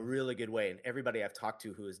a really good way. And everybody I've talked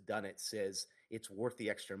to who has done it says it's worth the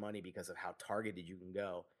extra money because of how targeted you can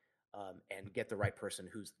go, and get the right person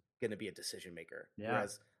who's going to be a decision maker. Yeah.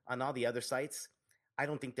 Whereas on all the other sites, I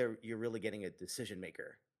don't think you're really getting a decision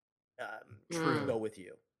maker to go with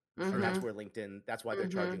you. Mm-hmm. Or that's where LinkedIn, that's why they're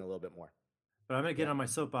charging a little bit more. But I'm going to get on my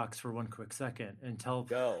soapbox for one quick second and tell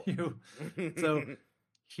Go. you. So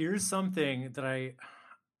here's something that I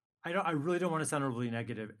really don't want to sound overly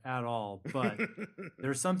negative at all, but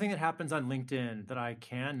there's something that happens on LinkedIn that I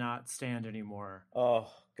cannot stand anymore. Oh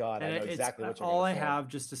God, and I know exactly what you're all I say. have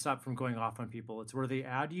just to stop from going off on people. It's where they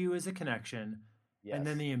add you as a connection, Yes. and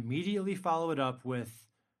then they immediately follow it up with,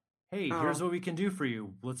 "Hey, here's what we can do for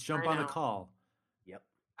you. Let's jump on a call." Yep.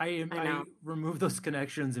 I remove those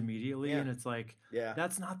connections immediately, and it's like,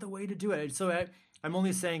 that's not the way to do it. So I'm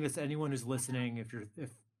only saying this to anyone who's listening,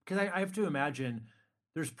 because I have to imagine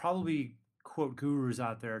there's probably quote gurus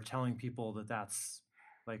out there telling people that that's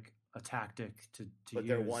like a tactic to but use.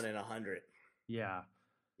 They're 1 in 100. Yeah.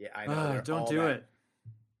 Yeah, I know. Don't do it.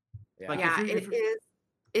 Yeah, Like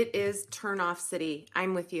it is turn off city.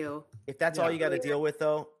 I'm with you. If that's all you got to deal with,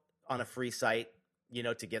 though, on a free site, you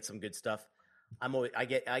know, to get some good stuff, I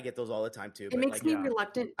get those all the time too. It makes me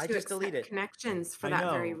reluctant to just delete it. Connections for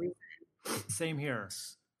that very reason. Same here.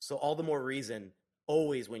 So all the more reason,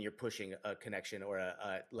 always when you're pushing a connection or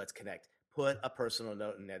a let's connect, put a personal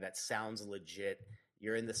note in there that sounds legit.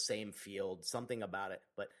 You're in the same field, something about it.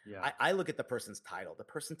 But I look at the person's title. The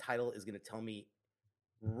person's title is going to tell me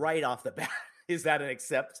right off the bat, is that an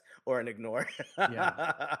accept or an ignore?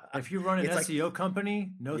 Yeah. If you run an SEO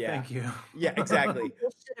company, thank you. Yeah, exactly.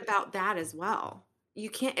 About that as well. You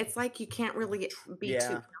can't really be too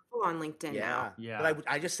careful on LinkedIn now. Yeah. But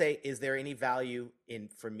I just say, is there any value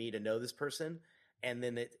for me to know this person? And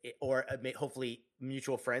then hopefully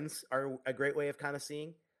mutual friends are a great way of kind of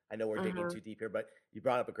seeing. I know we're digging too deep here, but you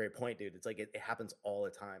brought up a great point, dude. It's like it happens all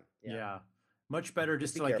the time. Yeah. Much better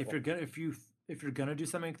just to, like, if you're gonna do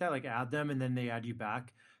something like that, like add them and then they add you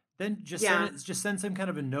back, then just send some kind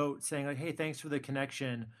of a note saying like, "Hey, thanks for the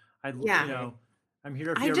connection. I'm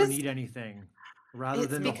here if you ever need anything." Rather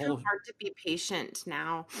than the whole. It's hard to be patient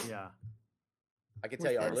now. Yeah. I can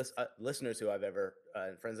tell you, our listeners who I've ever,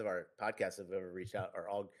 friends of our podcast have ever reached out,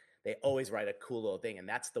 they always write a cool little thing, and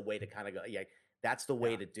that's the way to kind of go. Yeah, that's the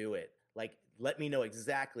way to do it. Like, let me know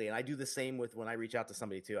exactly, and I do the same with when I reach out to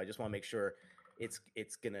somebody too. I just want to make sure it's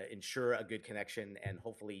going to ensure a good connection and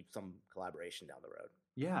hopefully some collaboration down the road.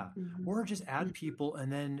 Yeah, or just add people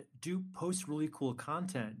and then post really cool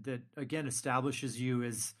content that again establishes you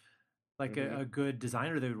as like a good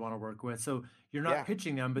designer they would want to work with. So you're not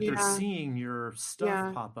pitching them, but they're seeing your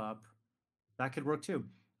stuff pop up. That could work too.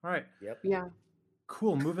 All right. Yep. Yeah.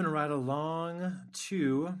 Cool. Moving right along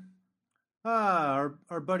to our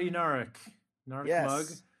buddy Narek Mug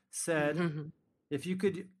said, if you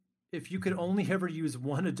could only ever use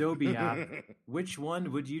one Adobe app, which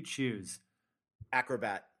one would you choose?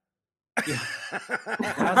 Acrobat. Yeah.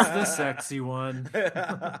 That's the sexy one.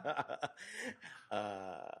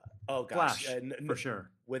 Oh gosh, Flash, for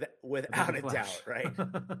sure, without a doubt, right?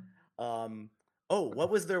 What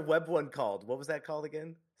was their web one called? What was that called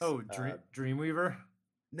again? Oh, Dreamweaver.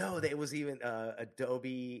 No, it was even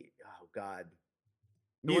Adobe. Oh God,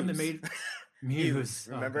 the one that made Muse.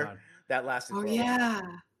 Remember that lasted? Oh yeah,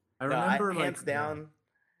 I remember.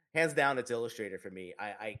 Hands down, it's Illustrator for me.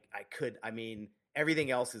 I mean,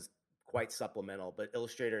 everything else is quite supplemental, but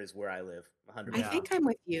Illustrator is where I live. 100%. I think I'm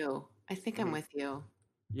with you. I'm with you.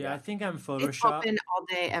 Yeah, I think I'm Photoshop. It's open all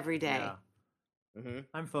day, every day. Yeah.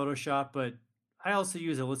 I'm Photoshop, but I also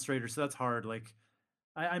use Illustrator, so that's hard. Like,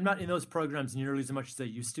 I'm not in those programs nearly as much as I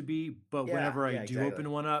used to be, but whenever I do open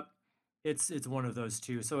one up, it's one of those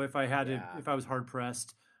two. So if I had to, if I was hard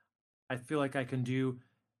pressed, I feel like I can do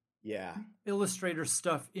Illustrator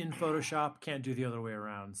stuff in Photoshop. Can't do the other way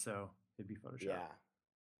around, so it'd be Photoshop. Yeah,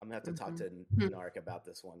 I'm gonna have to talk to Narek about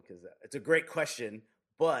this one because it's a great question,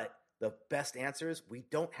 but the best answer is we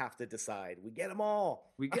don't have to decide. We get them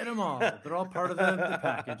all. They're all part of the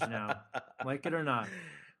package now, like it or not.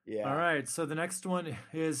 Yeah. All right. So the next one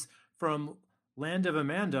is from Land of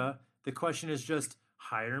Amanda. The question is just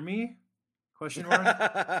hire me? Question mark.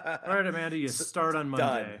 All right, Amanda, you start on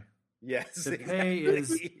Monday. Done. Yes. The pay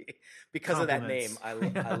is because of that name. I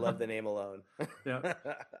love the name alone. Yeah.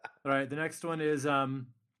 All right. The next one is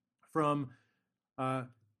from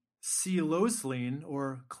C. Loeslein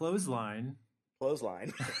or Clothesline.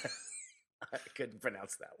 Clothesline. I couldn't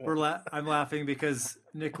pronounce that one. I'm laughing because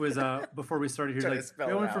Nick was before we started here, like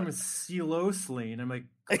going from Silosline. I'm like,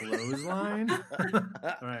 clothesline. All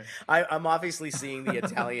right. I'm obviously seeing the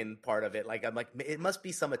Italian part of it. Like I'm like, it must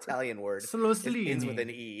be some Italian word. Silosline. It ends with an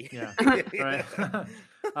E. Yeah. Right.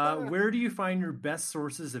 Where do you find your best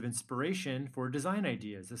sources of inspiration for design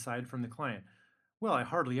ideas aside from the client? Well, I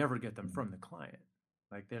hardly ever get them from the client.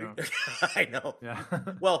 Like they don't. I know. Yeah.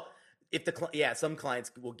 Well, if some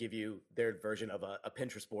clients will give you their version of a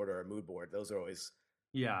Pinterest board or a mood board. Those are always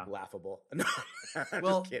laughable. No, I'm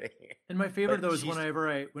just kidding. And my favorite though is whenever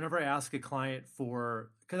I ask a client because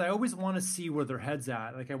I always want to see where their head's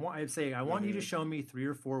at. Like I want you to show me 3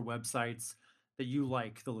 or 4 websites that you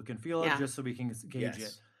like the look and feel of, just so we can gauge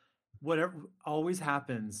it. Whatever always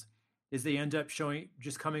happens is they end up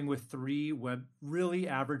coming with 3 really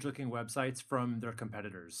average looking websites from their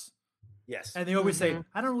competitors. Yes. And they always say,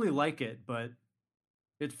 I don't really like it, but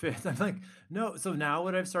it fits. I'm like, no. So now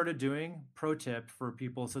what I've started doing, pro tip for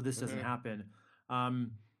people, so this doesn't happen.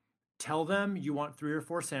 Tell them you want 3 or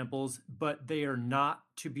 4 samples, but they are not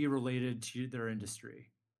to be related to their industry.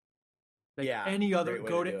 Like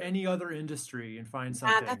go to any other industry and find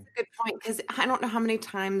something. Yeah, that's a good point, because I don't know how many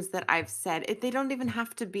times that I've said it. They don't even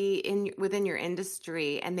have to be within your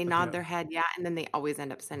industry, and they nod their head, and then they always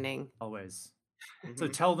end up sending. Always. So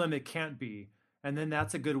tell them it can't be, and then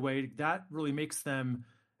that's a good way. That really makes them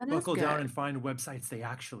buckle down and find websites they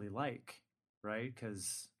actually like, right?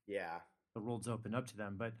 Because the world's opened up to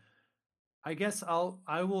them. But I guess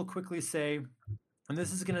I will quickly say, and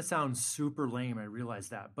this is going to sound super lame, I realize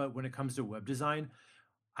that, but when it comes to web design,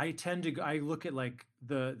 I look at like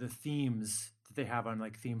the themes that they have on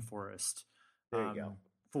like ThemeForest. There you go.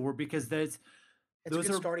 Because it's a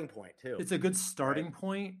good starting point too. It's a good starting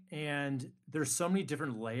point, and there's so many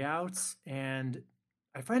different layouts, and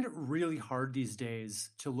I find it really hard these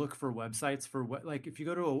days to look for websites for what, like if you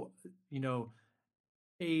go to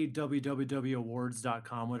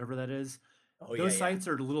www.awards.com, whatever that is. Those sites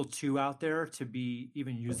are a little too out there to be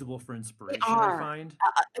even usable for inspiration, I find.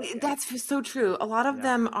 That's so true. A lot of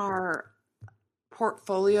them are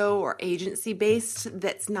portfolio or agency based.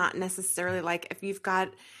 That's not necessarily like if you've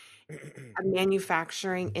got a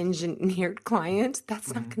manufacturing engineered client,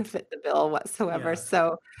 that's not going to fit the bill whatsoever.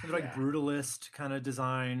 So they're like brutalist kind of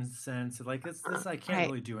design sense. Like this I can't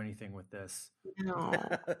really do anything with this. No,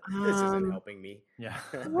 this isn't helping me. Yeah.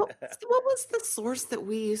 What was the source that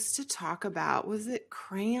we used to talk about? Was it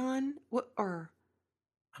Crayon? I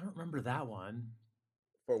don't remember that one.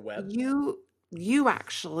 For web? You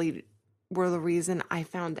actually were the reason I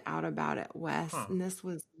found out about it, Wes, and this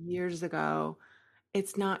was years ago.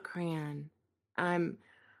 It's not Crayon. I'm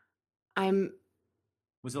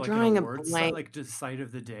was it like drawing an awards site, like just site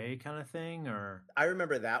of the day kind of thing, or I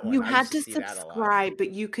remember that one. You had to subscribe,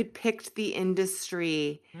 but you could pick the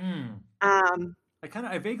industry.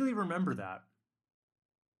 I vaguely remember that.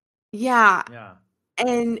 Yeah. Yeah.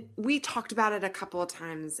 And we talked about it a couple of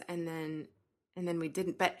times, and then we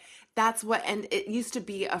didn't. But that's and it used to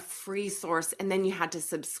be a free source, and then you had to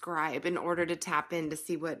subscribe in order to tap in to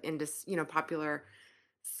see what popular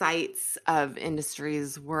sites of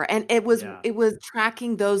industries were. And it was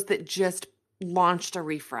tracking those that just launched a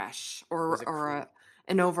refresh or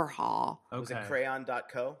an overhaul. Okay. Was it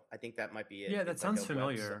crayon.co? I think that might be it. Yeah, that sounds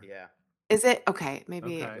familiar. Yeah. Is it? Okay.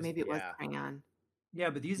 Maybe it was Crayon. Yeah,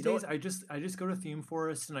 but these days I just go to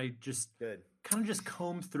ThemeForest and I just kind of just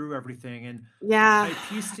comb through everything, and I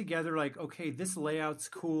piece together like, okay, this layout's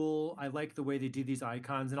cool. I like the way they do these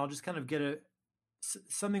icons, and I'll just kind of get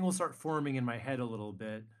something will start forming in my head a little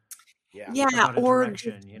bit. Yeah, or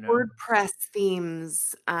just WordPress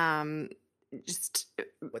themes. Just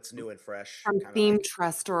what's new and fresh from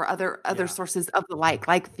ThemeTrust or other sources of the like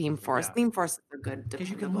ThemeForest. ThemeForest is a good because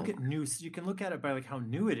you can look at you can look at it by like how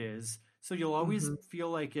new it is, so you'll always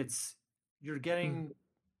feel like you're getting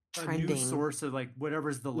trending. A new source of like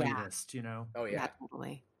whatever's the latest, Oh yeah,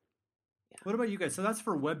 totally. Yeah. What about you guys? So that's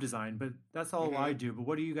for web design, but that's all I do. But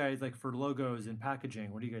what do you guys like for logos and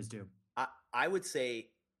packaging? What do you guys do? I would say,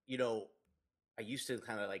 I used to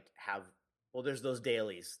kind of like have, there's those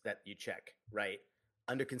dailies that you check, right?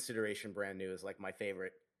 Under consideration, brand new is like my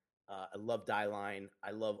favorite. I love Dieline.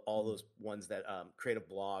 I love all those ones that Creative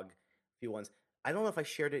Blog, a few ones. I don't know if I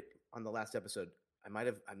shared it on the last episode. I might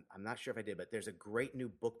have. I'm not sure if I did, but there's a great new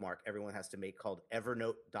bookmark everyone has to make called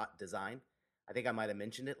Evernote.design. I think I might have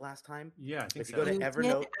mentioned it last time. Yeah, I think if you go to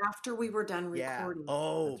Evernote after we were done recording. Yeah.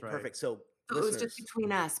 Oh, perfect. So it was just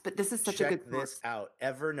between us, but this is such a good check this out.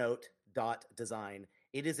 Evernote.design.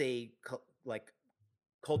 It is a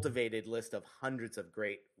cultivated list of hundreds of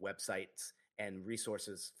great websites and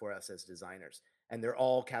resources for us as designers. and they're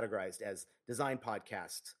all categorized as design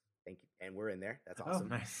podcasts. Thank you, and we're in there. That's awesome.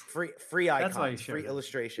 Oh, nice. Free icons, That's why you free shared it.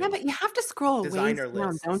 illustrations. Yeah, but you have to scroll Designer ways down,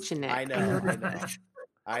 lists. don't you, Nick? I know.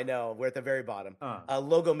 I know. We're at the very bottom.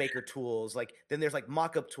 Logo maker tools. Like then there's like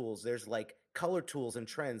mock-up tools. There's like color tools and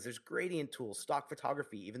trends. There's gradient tools, stock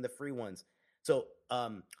photography, even the free ones. So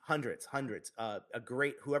hundreds. A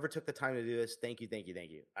great whoever took the time to do this. Thank you.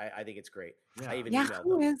 I think it's great. Yeah. I even emailed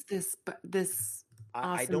them. Is this? This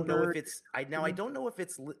awesome I don't know bird. if it's. I don't know if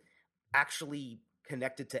it's actually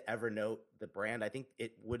connected to Evernote, the brand. I think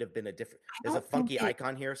it would have been a different. There's a funky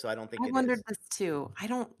icon here, so I don't think it is. I wondered this too. I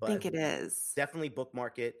don't think it is. Definitely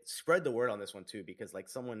bookmark it. Spread the word on this one too, because like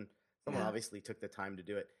someone obviously took the time to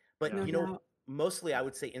do it. But mostly I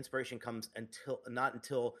would say inspiration comes not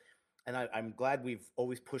until. And I'm glad we've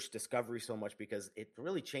always pushed discovery so much because it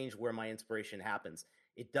really changed where my inspiration happens.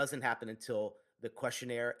 It doesn't happen until the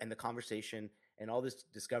questionnaire and the conversation and all this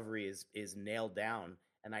discovery is nailed down.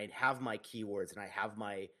 And I have my keywords and I have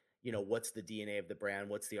my, what's the DNA of the brand?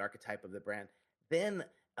 What's the archetype of the brand? Then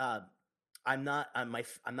I'm not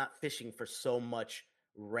fishing for so much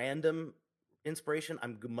random inspiration.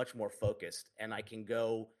 I'm much more focused and I can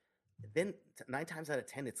go. Then 9 times out of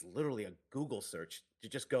 10, it's literally a Google search to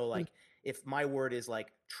just go like, if my word is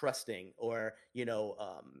like trusting or,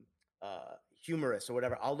 humorous or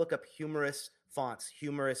whatever, I'll look up humorous fonts,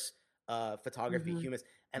 humorous photography, humorous,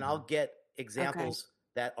 and I'll get examples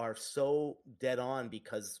that are so dead on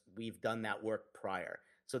because we've done that work prior.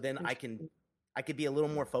 So then I could be a little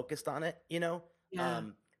more focused on it, Yeah.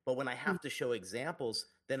 But when I have to show examples,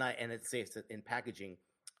 then it's in packaging,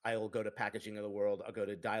 I will go to Packaging of the World. I'll go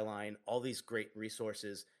to Dieline, all these great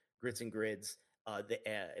resources, Grits and Grids,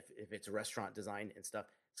 if it's restaurant design and stuff.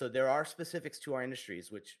 So there are specifics to our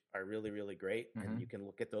industries, which are really, really great. And you can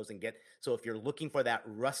look at those and so if you're looking for that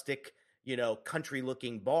rustic, country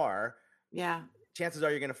looking bar, chances are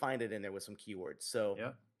you're going to find it in there with some keywords. So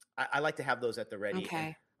I like to have those at the ready.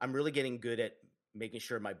 Okay. I'm really getting good at making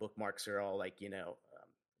sure my bookmarks are all like,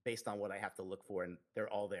 based on what I have to look for, and they're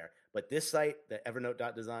all there. But this site, the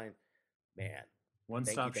Evernote.design, man.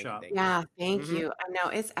 One-stop shop. Thank you. I know,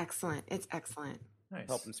 it's excellent. It's excellent. Nice.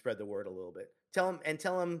 Help them spread the word a little bit. Tell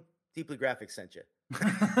them Deeply Graphics sent you.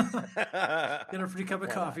 Get a free cup of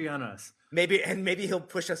coffee on us. Maybe he'll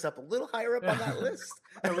push us up a little higher up on that list.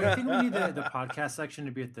 I think we need the podcast section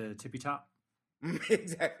to be at the tippy top.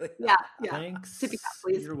 Exactly. Yeah. Thanks. Tippy top,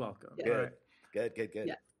 please. You're welcome. Yeah. Good.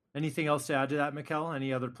 Yeah. Anything else to add to that, Mikkel?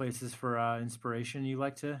 Any other places for inspiration you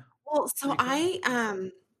like to? Well, so I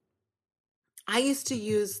used to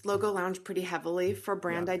use Logo Lounge pretty heavily for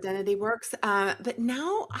brand identity works, but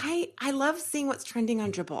now I love seeing what's trending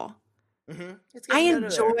on Dribbble. I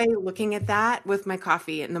enjoy looking at that with my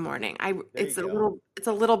coffee in the morning. It's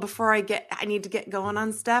a little before I need to get going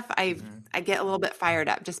on stuff. I get a little bit fired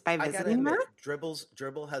up just by visiting that.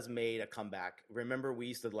 Dribbble has made a comeback. Remember, we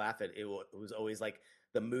used to laugh at it. It was always like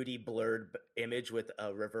the moody blurred image with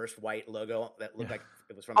a reversed white logo that looked like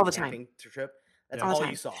it was from a camping trip. That's all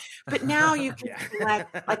you saw. But now you can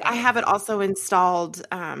select, like I have it also installed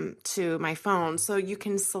to my phone, so you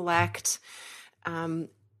can select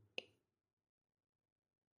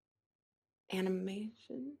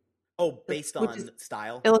animation. Oh, based on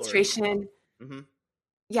style? Illustration.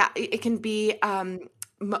 Yeah, it can be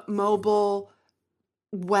mobile,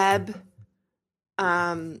 web,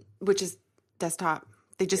 which is desktop.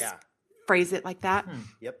 They just phrase it like that.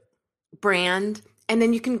 Yep. Brand. And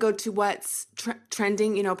then you can go to what's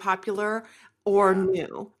trending, popular or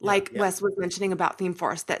new. Like Wes was mentioning about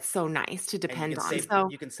ThemeForest. That's so nice to depend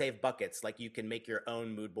on. You can save buckets. Like you can make your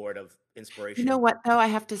own mood board of inspiration. You know what, though? I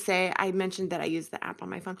have to say, I mentioned that I use the app on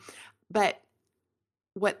my phone. But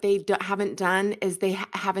what they haven't done is they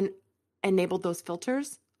haven't enabled those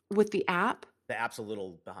filters with the app. The app's a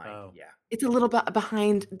little behind. It's a little bit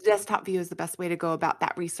behind. Desktop view is the best way to go about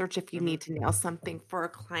that research if you need to nail something for a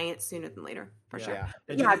client sooner than later, for sure.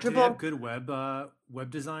 Do they have good web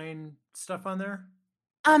design stuff on there?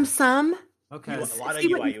 Some. Okay. A lot of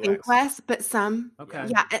UI UX. Wes, but some. Okay.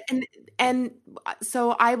 Yeah, and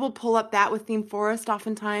so I will pull up that with ThemeForest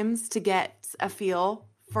oftentimes to get a feel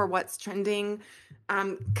for what's trending,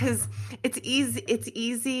 because it's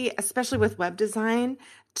easy, especially with web design,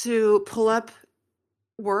 to pull up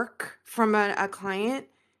work from a client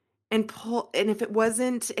and if it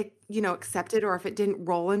wasn't accepted or if it didn't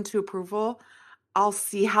roll into approval, I'll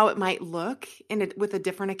see how it might look with a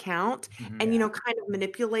different account and kind of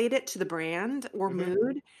manipulate it to the brand or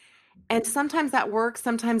mood. And sometimes that works,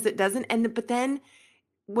 sometimes it doesn't. But then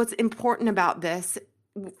what's important about this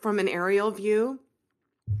from an aerial view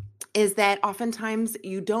is that oftentimes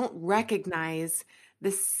you don't recognize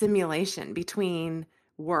this simulation between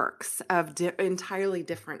works of entirely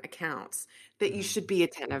different accounts that you should be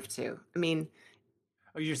attentive to. I mean,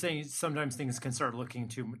 Oh, you're saying sometimes things can start looking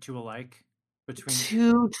too alike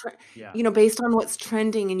between. Yeah. based on what's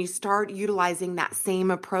trending, and you start utilizing that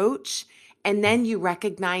same approach, and then you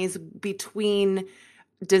recognize between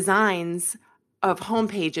designs of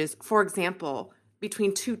homepages, for example,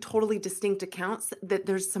 between two totally distinct accounts, that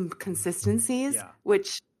there's some consistencies, Yeah.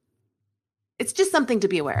 which it's just something to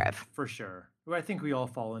be aware of. For sure. Well, I think we all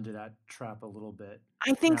fall into that trap a little bit.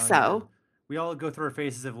 I think now and then. so. We all go through our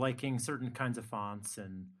phases of liking certain kinds of fonts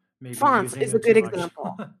and maybe Fonts using is them a good too much.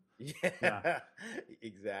 example. Yeah,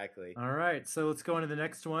 exactly. All right, so let's go on to the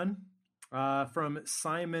next one. From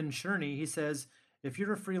Simon Sherney, he says, if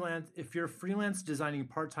you're freelance designing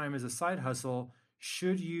part-time as a side hustle,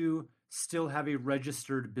 should you still have a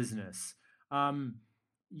registered business?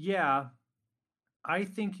 Yeah, I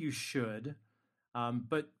think you should.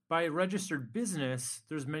 But by a registered business,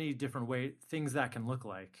 there's many different things that can look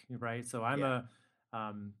like, right? So I'm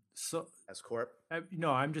S corp.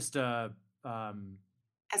 No, I'm just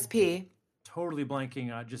SP. totally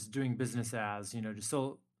blanking. Just doing business as, just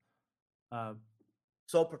sole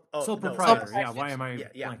proprietor. Yeah. Why am I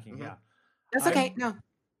blanking? Mm-hmm. Yeah. That's okay. No.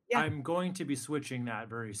 Yeah. I'm going to be switching that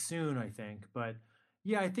very soon, I think. But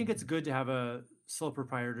yeah, I think it's good to have a sole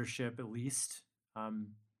proprietorship at least.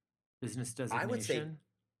 Business designation. I would say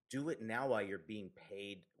do it now while you're being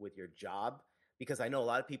paid with your job, because I know a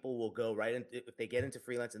lot of people will go right in, if they get into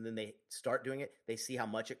freelance and then they start doing it, they see how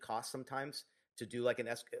much it costs sometimes to do like an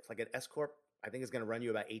S corp. I think it's going to run you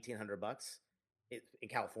about $1,800 in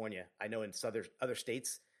California. I know in other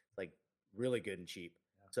states, like really good and cheap.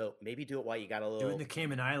 Yeah. So maybe do it while you got a little. Do it in the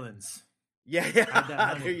Cayman Islands. Yeah.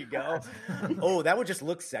 There you go. Oh, that would just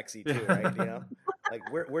look sexy too, right? Like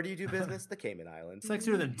where do you do business? The Cayman Islands.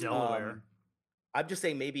 Sexier than Delaware. I'm just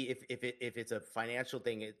saying maybe if it's a financial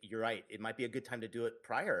thing, you're right. It might be a good time to do it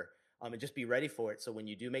prior, and just be ready for it. So when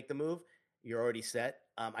you do make the move, you're already set.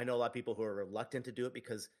 I know a lot of people who are reluctant to do it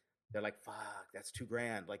because they're like, "Fuck, that's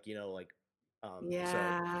 $2,000."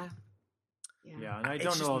 Yeah, and I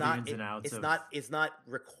don't know all the ins and outs. It's not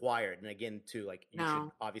required. And again, too, like you should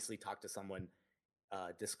obviously talk to someone.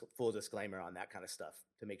 Full disclaimer on that kind of stuff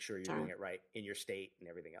to make sure you're doing it right in your state and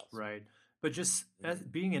everything else. Right. But just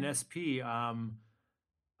being an SP, I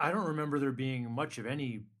don't remember there being much of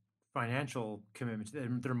any financial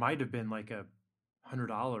commitment. There might have been like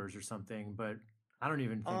 $100 or something, but I don't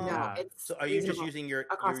even think that. So are you just using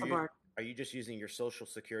across the board? Are you just using your Social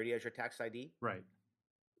Security as your tax ID? Right.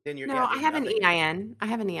 Then you're I have an EIN. I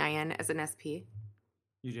have an EIN as an SP.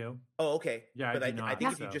 You do? Oh, okay. Yeah, but I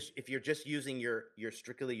think if you're just using your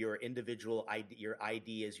strictly your individual ID, your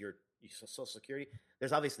ID as your Social Security,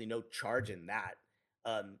 there's obviously no charge in that.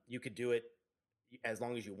 You could do it as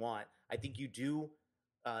long as you want. I think you do.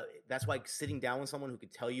 That's why sitting down with someone who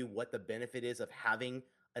could tell you what the benefit is of having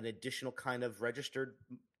an additional kind of registered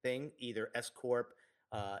thing, either S corp,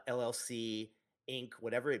 LLC, Inc.,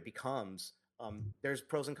 whatever it becomes. There's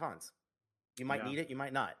pros and cons. You might need it, you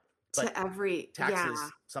might not. But to every taxes,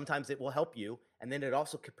 sometimes it will help you, and then it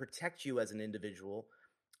also could protect you as an individual.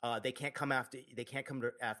 They can't come after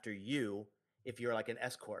you if you're like an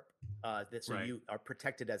S corp. You are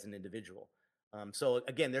protected as an individual. So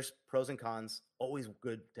again, there's pros and cons. Always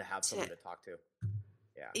good to have someone to talk to.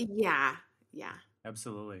 Yeah.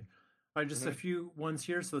 Absolutely. All right, just a few ones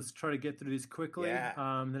here, so let's try to get through these quickly.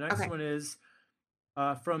 Yeah. The next one is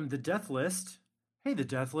from the Death List. Hey, the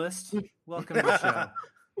Death List. Welcome to the show.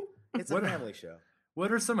 It's a family show.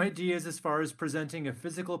 What are some ideas as far as presenting a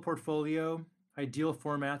physical portfolio, ideal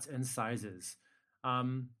formats and sizes?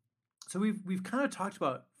 So we've kind of talked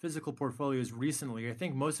about physical portfolios recently. I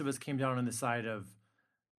think most of us came down on the side of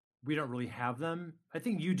we don't really have them. I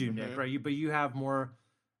think you do, Nick, right? But you have more.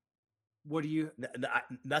 What do you?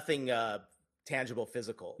 Nothing tangible,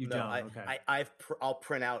 physical. You don't. Okay. I'll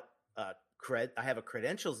print out I have a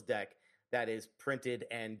credentials deck that is printed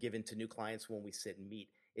and given to new clients when we sit and meet.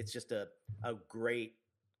 It's just a great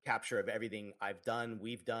capture of everything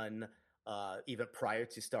we've done, even prior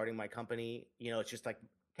to starting my company. It's just like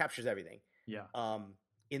captures everything. Yeah.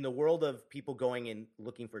 In the world of people going and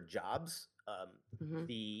looking for jobs,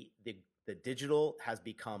 the digital has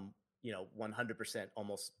become 100%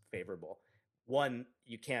 almost favorable. One,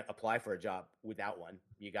 you can't apply for a job without one.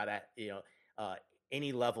 You gotta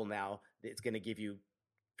any level now, it's going to give you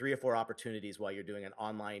 3 or 4 opportunities while you're doing an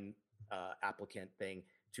online applicant thing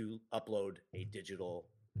to upload a digital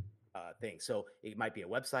thing. So it might be a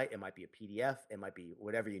website, it might be a PDF, it might be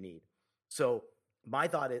whatever you need. So my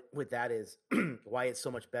thought with that is why it's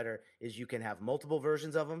so much better is you can have multiple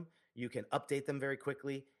versions of them. You can update them very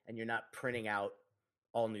quickly, and you're not printing out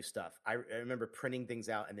all new stuff. I remember printing things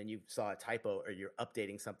out, and then you saw a typo, or you're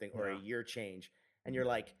updating something, or a year change, and you're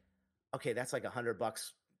like, okay, that's like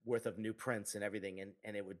 $100 worth of new prints and everything,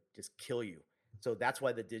 and it would just kill you. So that's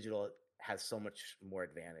why the digital has so much more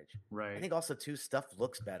advantage. Right. I think also too, stuff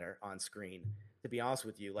looks better on screen. To be honest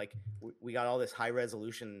with you, like we got all this high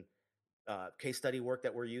resolution case study work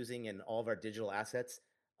that we're using, and all of our digital assets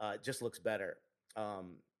just looks better.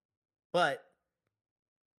 But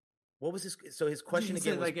what was his? So his question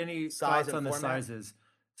again was like any size thoughts and on the format? sizes.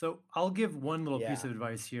 So I'll give one little piece of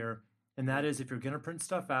advice here, and that is if you're going to print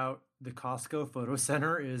stuff out, the Costco Photo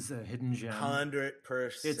Center is a hidden gem. 100%.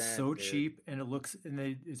 It's so cheap, and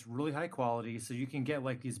it's really high quality. So you can get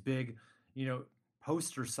like these big,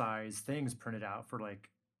 poster size things printed out for like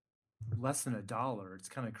less than $1. It's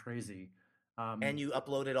kind of crazy. And you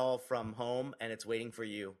upload it all from home, and it's waiting for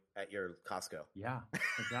you at your Costco. Yeah,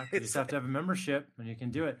 exactly. You just have to have a membership, and you can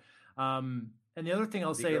do it. And the other thing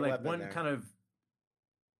I'll say, like one kind of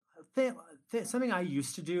something I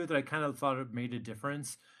used to do that I kind of thought it made a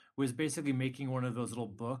difference was basically making one of those little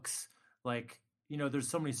books. Like, there's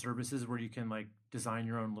so many services where you can like design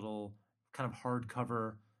your own little kind of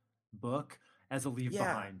hardcover book as a leave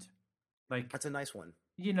behind. Like, that's a nice one.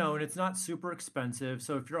 And it's not super expensive.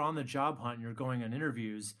 So if you're on the job hunt and you're going on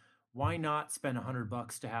interviews, why not spend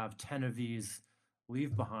 $100 to have 10 of these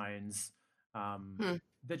leave behinds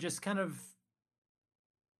that just kind of,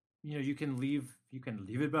 you can leave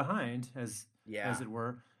it behind as it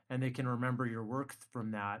were, and they can remember your work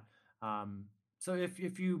from that. So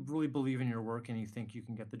if you really believe in your work and you think you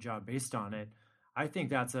can get the job based on it, I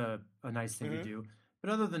think that's a nice thing to do.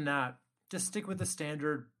 But other than that, just stick with the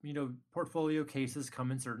standard, portfolio cases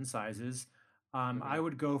come in certain sizes. I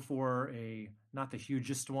would go for not the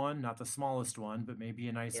hugest one, not the smallest one, but maybe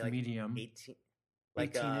a nice medium.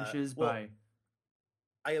 18 inches by...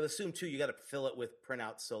 I assume too, you got to fill it with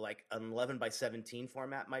printouts. So like an 11 by 17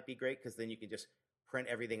 format might be great, because then you can just print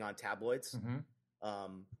everything on tabloids.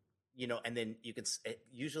 And then you can,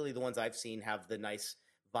 usually the ones I've seen have the nice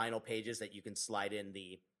vinyl pages that you can slide in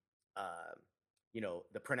the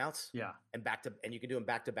printouts. Yeah. And you can do them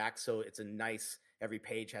back to back. So it's a nice, every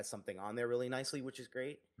page has something on there really nicely, which is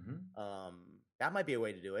great. That might be a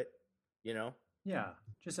way to do it, Yeah.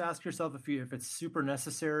 Just ask yourself if it's super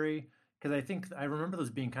necessary. Because I remember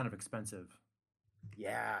those being kind of expensive.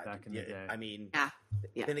 Yeah. Back in the day. I mean, yeah.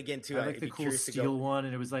 Then again too, I like the cool steel one,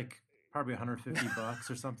 and it was like probably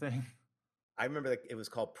 $150 or something. I remember it was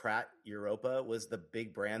called Pratt Europa was the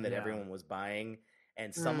big brand that everyone was buying.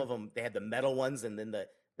 And some of them, they had the metal ones, and then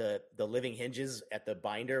the living hinges at the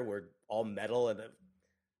binder were all metal, and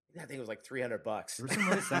I think it was like $300. There were some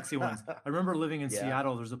really sexy ones. I remember living in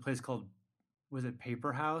Seattle. There's a place called, was it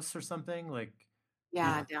Paper House or something? Like,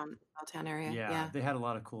 downtown area. Yeah, they had a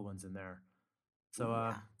lot of cool ones in there. So,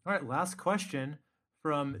 all right, last question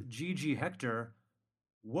from Gigi Hector.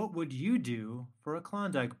 What would you do for a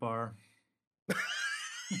Klondike bar?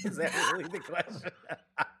 Is that really the question?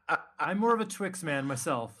 I'm more of a Twix man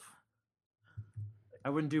myself. I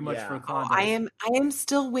wouldn't do much for a Klondike. I am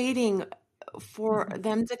still waiting for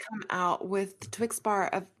them to come out with the Twix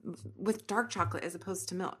bar with dark chocolate as opposed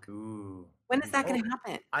to milk. Ooh. When is that going to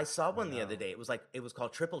happen? I saw one the other day. It was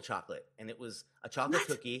called triple chocolate, and it was a chocolate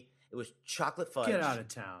cookie. It was chocolate fudge. Get out of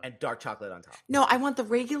town. And dark chocolate on top. No, I want the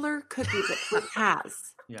regular cookie that Twix has.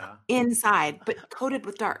 Inside, but coated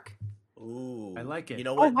with dark. Ooh. I like it. You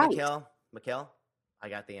know what, Mikkel? I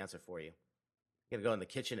got the answer for you. You gotta go in the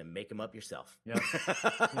kitchen and make them up yourself. Yeah. You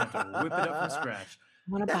have to whip it up from scratch.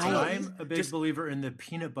 I'm a big believer in the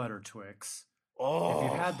peanut butter Twix. Oh,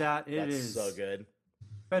 if you had that, it is so good.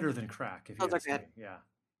 Better than crack. If you ask me. Yeah.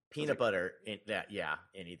 Peanut butter,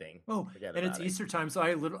 anything. Oh, and it's Easter time, so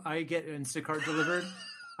I get Instacart delivered.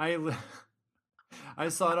 I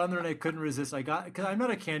saw it on there and I couldn't resist. Because I'm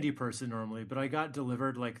not a candy person normally, but I got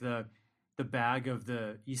delivered like the bag of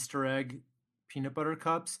the Easter egg peanut butter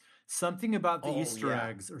cups. Something about the Easter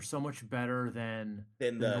eggs are so much better than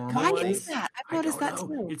the normal Why ones. is that? I've noticed that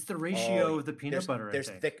too. It's the ratio of the peanut butter.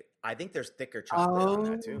 I think there's thicker chocolate on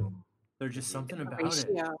that too. There's just something about it.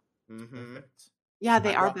 Mm-hmm. Yeah,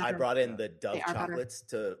 they are better. I brought in the Dove chocolates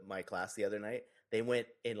to my class the other night. They went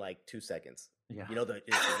in like 2 seconds. Yeah. The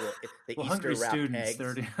Easter wrapped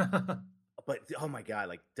eggs. But oh my God,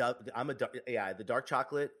 like Dove, the dark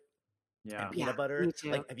chocolate. Yeah. And peanut butter. Me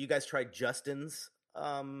too. Like, have you guys tried Justin's?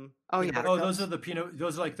 Those are the peanut.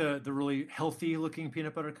 Those are like the really healthy looking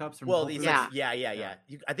peanut butter cups. These,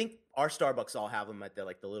 I think our Starbucks all have them at the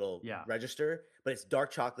little register, but it's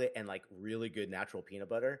dark chocolate and like really good natural peanut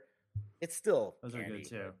butter. It's still those candy, are good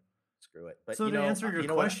too. screw it. But so you to know, answer your you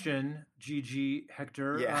know question, Gigi,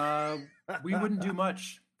 Hector, we wouldn't do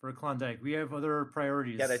much for Klondike. We have other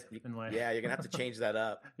priorities in life. Yeah, you're gonna have to change that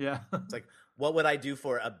up. Yeah. It's like, what would I do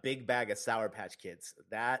for a big bag of Sour Patch Kids?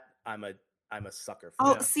 That I'm a sucker for.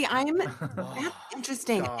 Oh, that. see, that's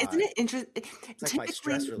interesting. God. Isn't it interesting? It's like my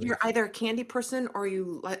stress Typically, relief. you're either a candy person or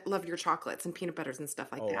you love your chocolates and peanut butters and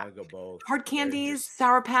stuff like that. I go both. Hard candies,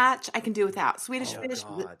 Sour Patch, I can do without. Swedish Fish.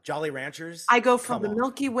 God. Jolly Ranchers. I go for the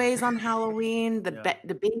Milky Ways on Halloween,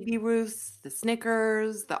 the Baby Ruths, the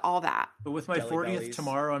Snickers, all that. But with my Jelly 40th Bellies.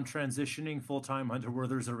 tomorrow, I'm transitioning full-time onto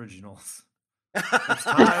Werther's Originals. It's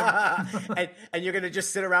time. and you're gonna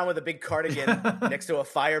just sit around with a big cardigan next to a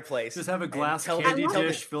fireplace. Just have a glass candy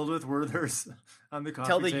dish filled with Werther's on the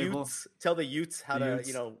coffee table. Tell the Utes how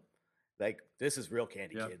to, like, this is real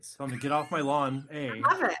candy, kids. Tell them to get off my lawn. A.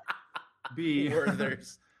 Love it. B.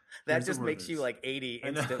 Werther's. That just makes you like 80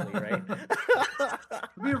 instantly, right?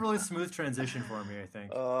 It'd be a really smooth transition for me, I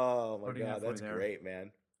think. Oh my God, that's great,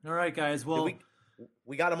 man. All right, guys. Well,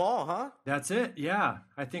 we got them all, huh? That's it. Yeah.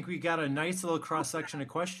 I think we got a nice little cross-section of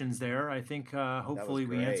questions there. I think hopefully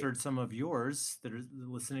we answered some of yours that are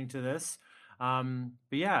listening to this. But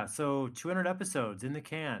yeah, so 200 episodes in the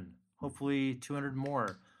can. Hopefully 200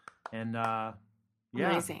 more. And yeah.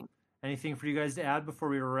 Amazing. Anything for you guys to add before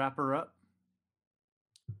we wrap her up?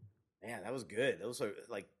 Man, that was good. Those are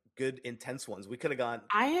like good, intense ones. We could have gone.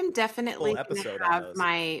 I am definitely going to have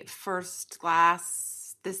my first glass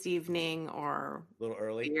this evening, or a little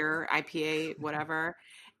early, beer, IPA, whatever,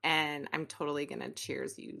 and I'm totally gonna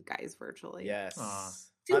cheers you guys virtually. Yes,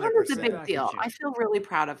 200 is a big deal. I feel really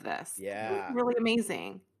proud of this. Yeah, it's really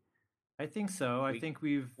amazing. I think so. I think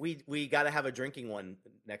we got to have a drinking one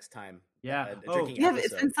next time. Yeah.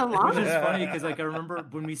 It's been so long. Which is funny because I remember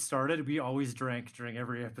when we started, we always drank during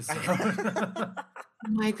every episode. Oh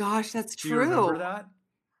my gosh, that's true. Do you remember that?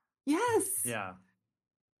 Yes. Yeah.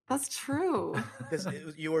 That's true. Because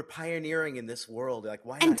you were pioneering in this world. Like,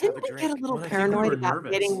 why and not have a drink? And didn't we get a little paranoid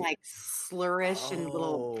about getting like slurish and a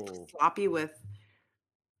little sloppy with?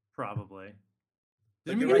 Probably.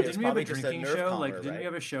 Didn't we have a drinking show? Like, didn't we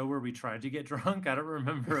have a show where we tried to get drunk? I don't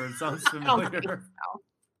remember. It sounds familiar.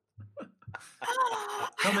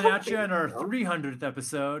 Coming at you in our 300th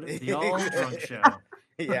episode, the All Drunk Show.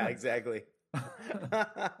 Yeah, exactly.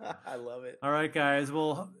 I love it. All right, guys.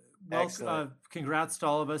 Well, congrats to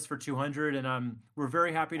all of us for 200, and we're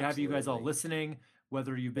very happy to have you guys all listening.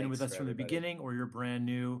 Whether you've been with us from the beginning or you're brand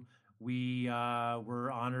new, we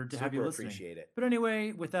were honored to have you listening. Appreciate it. But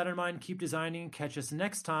anyway, with that in mind, keep designing. Catch us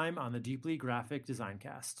next time on the Deeply Graphic Design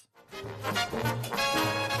Cast.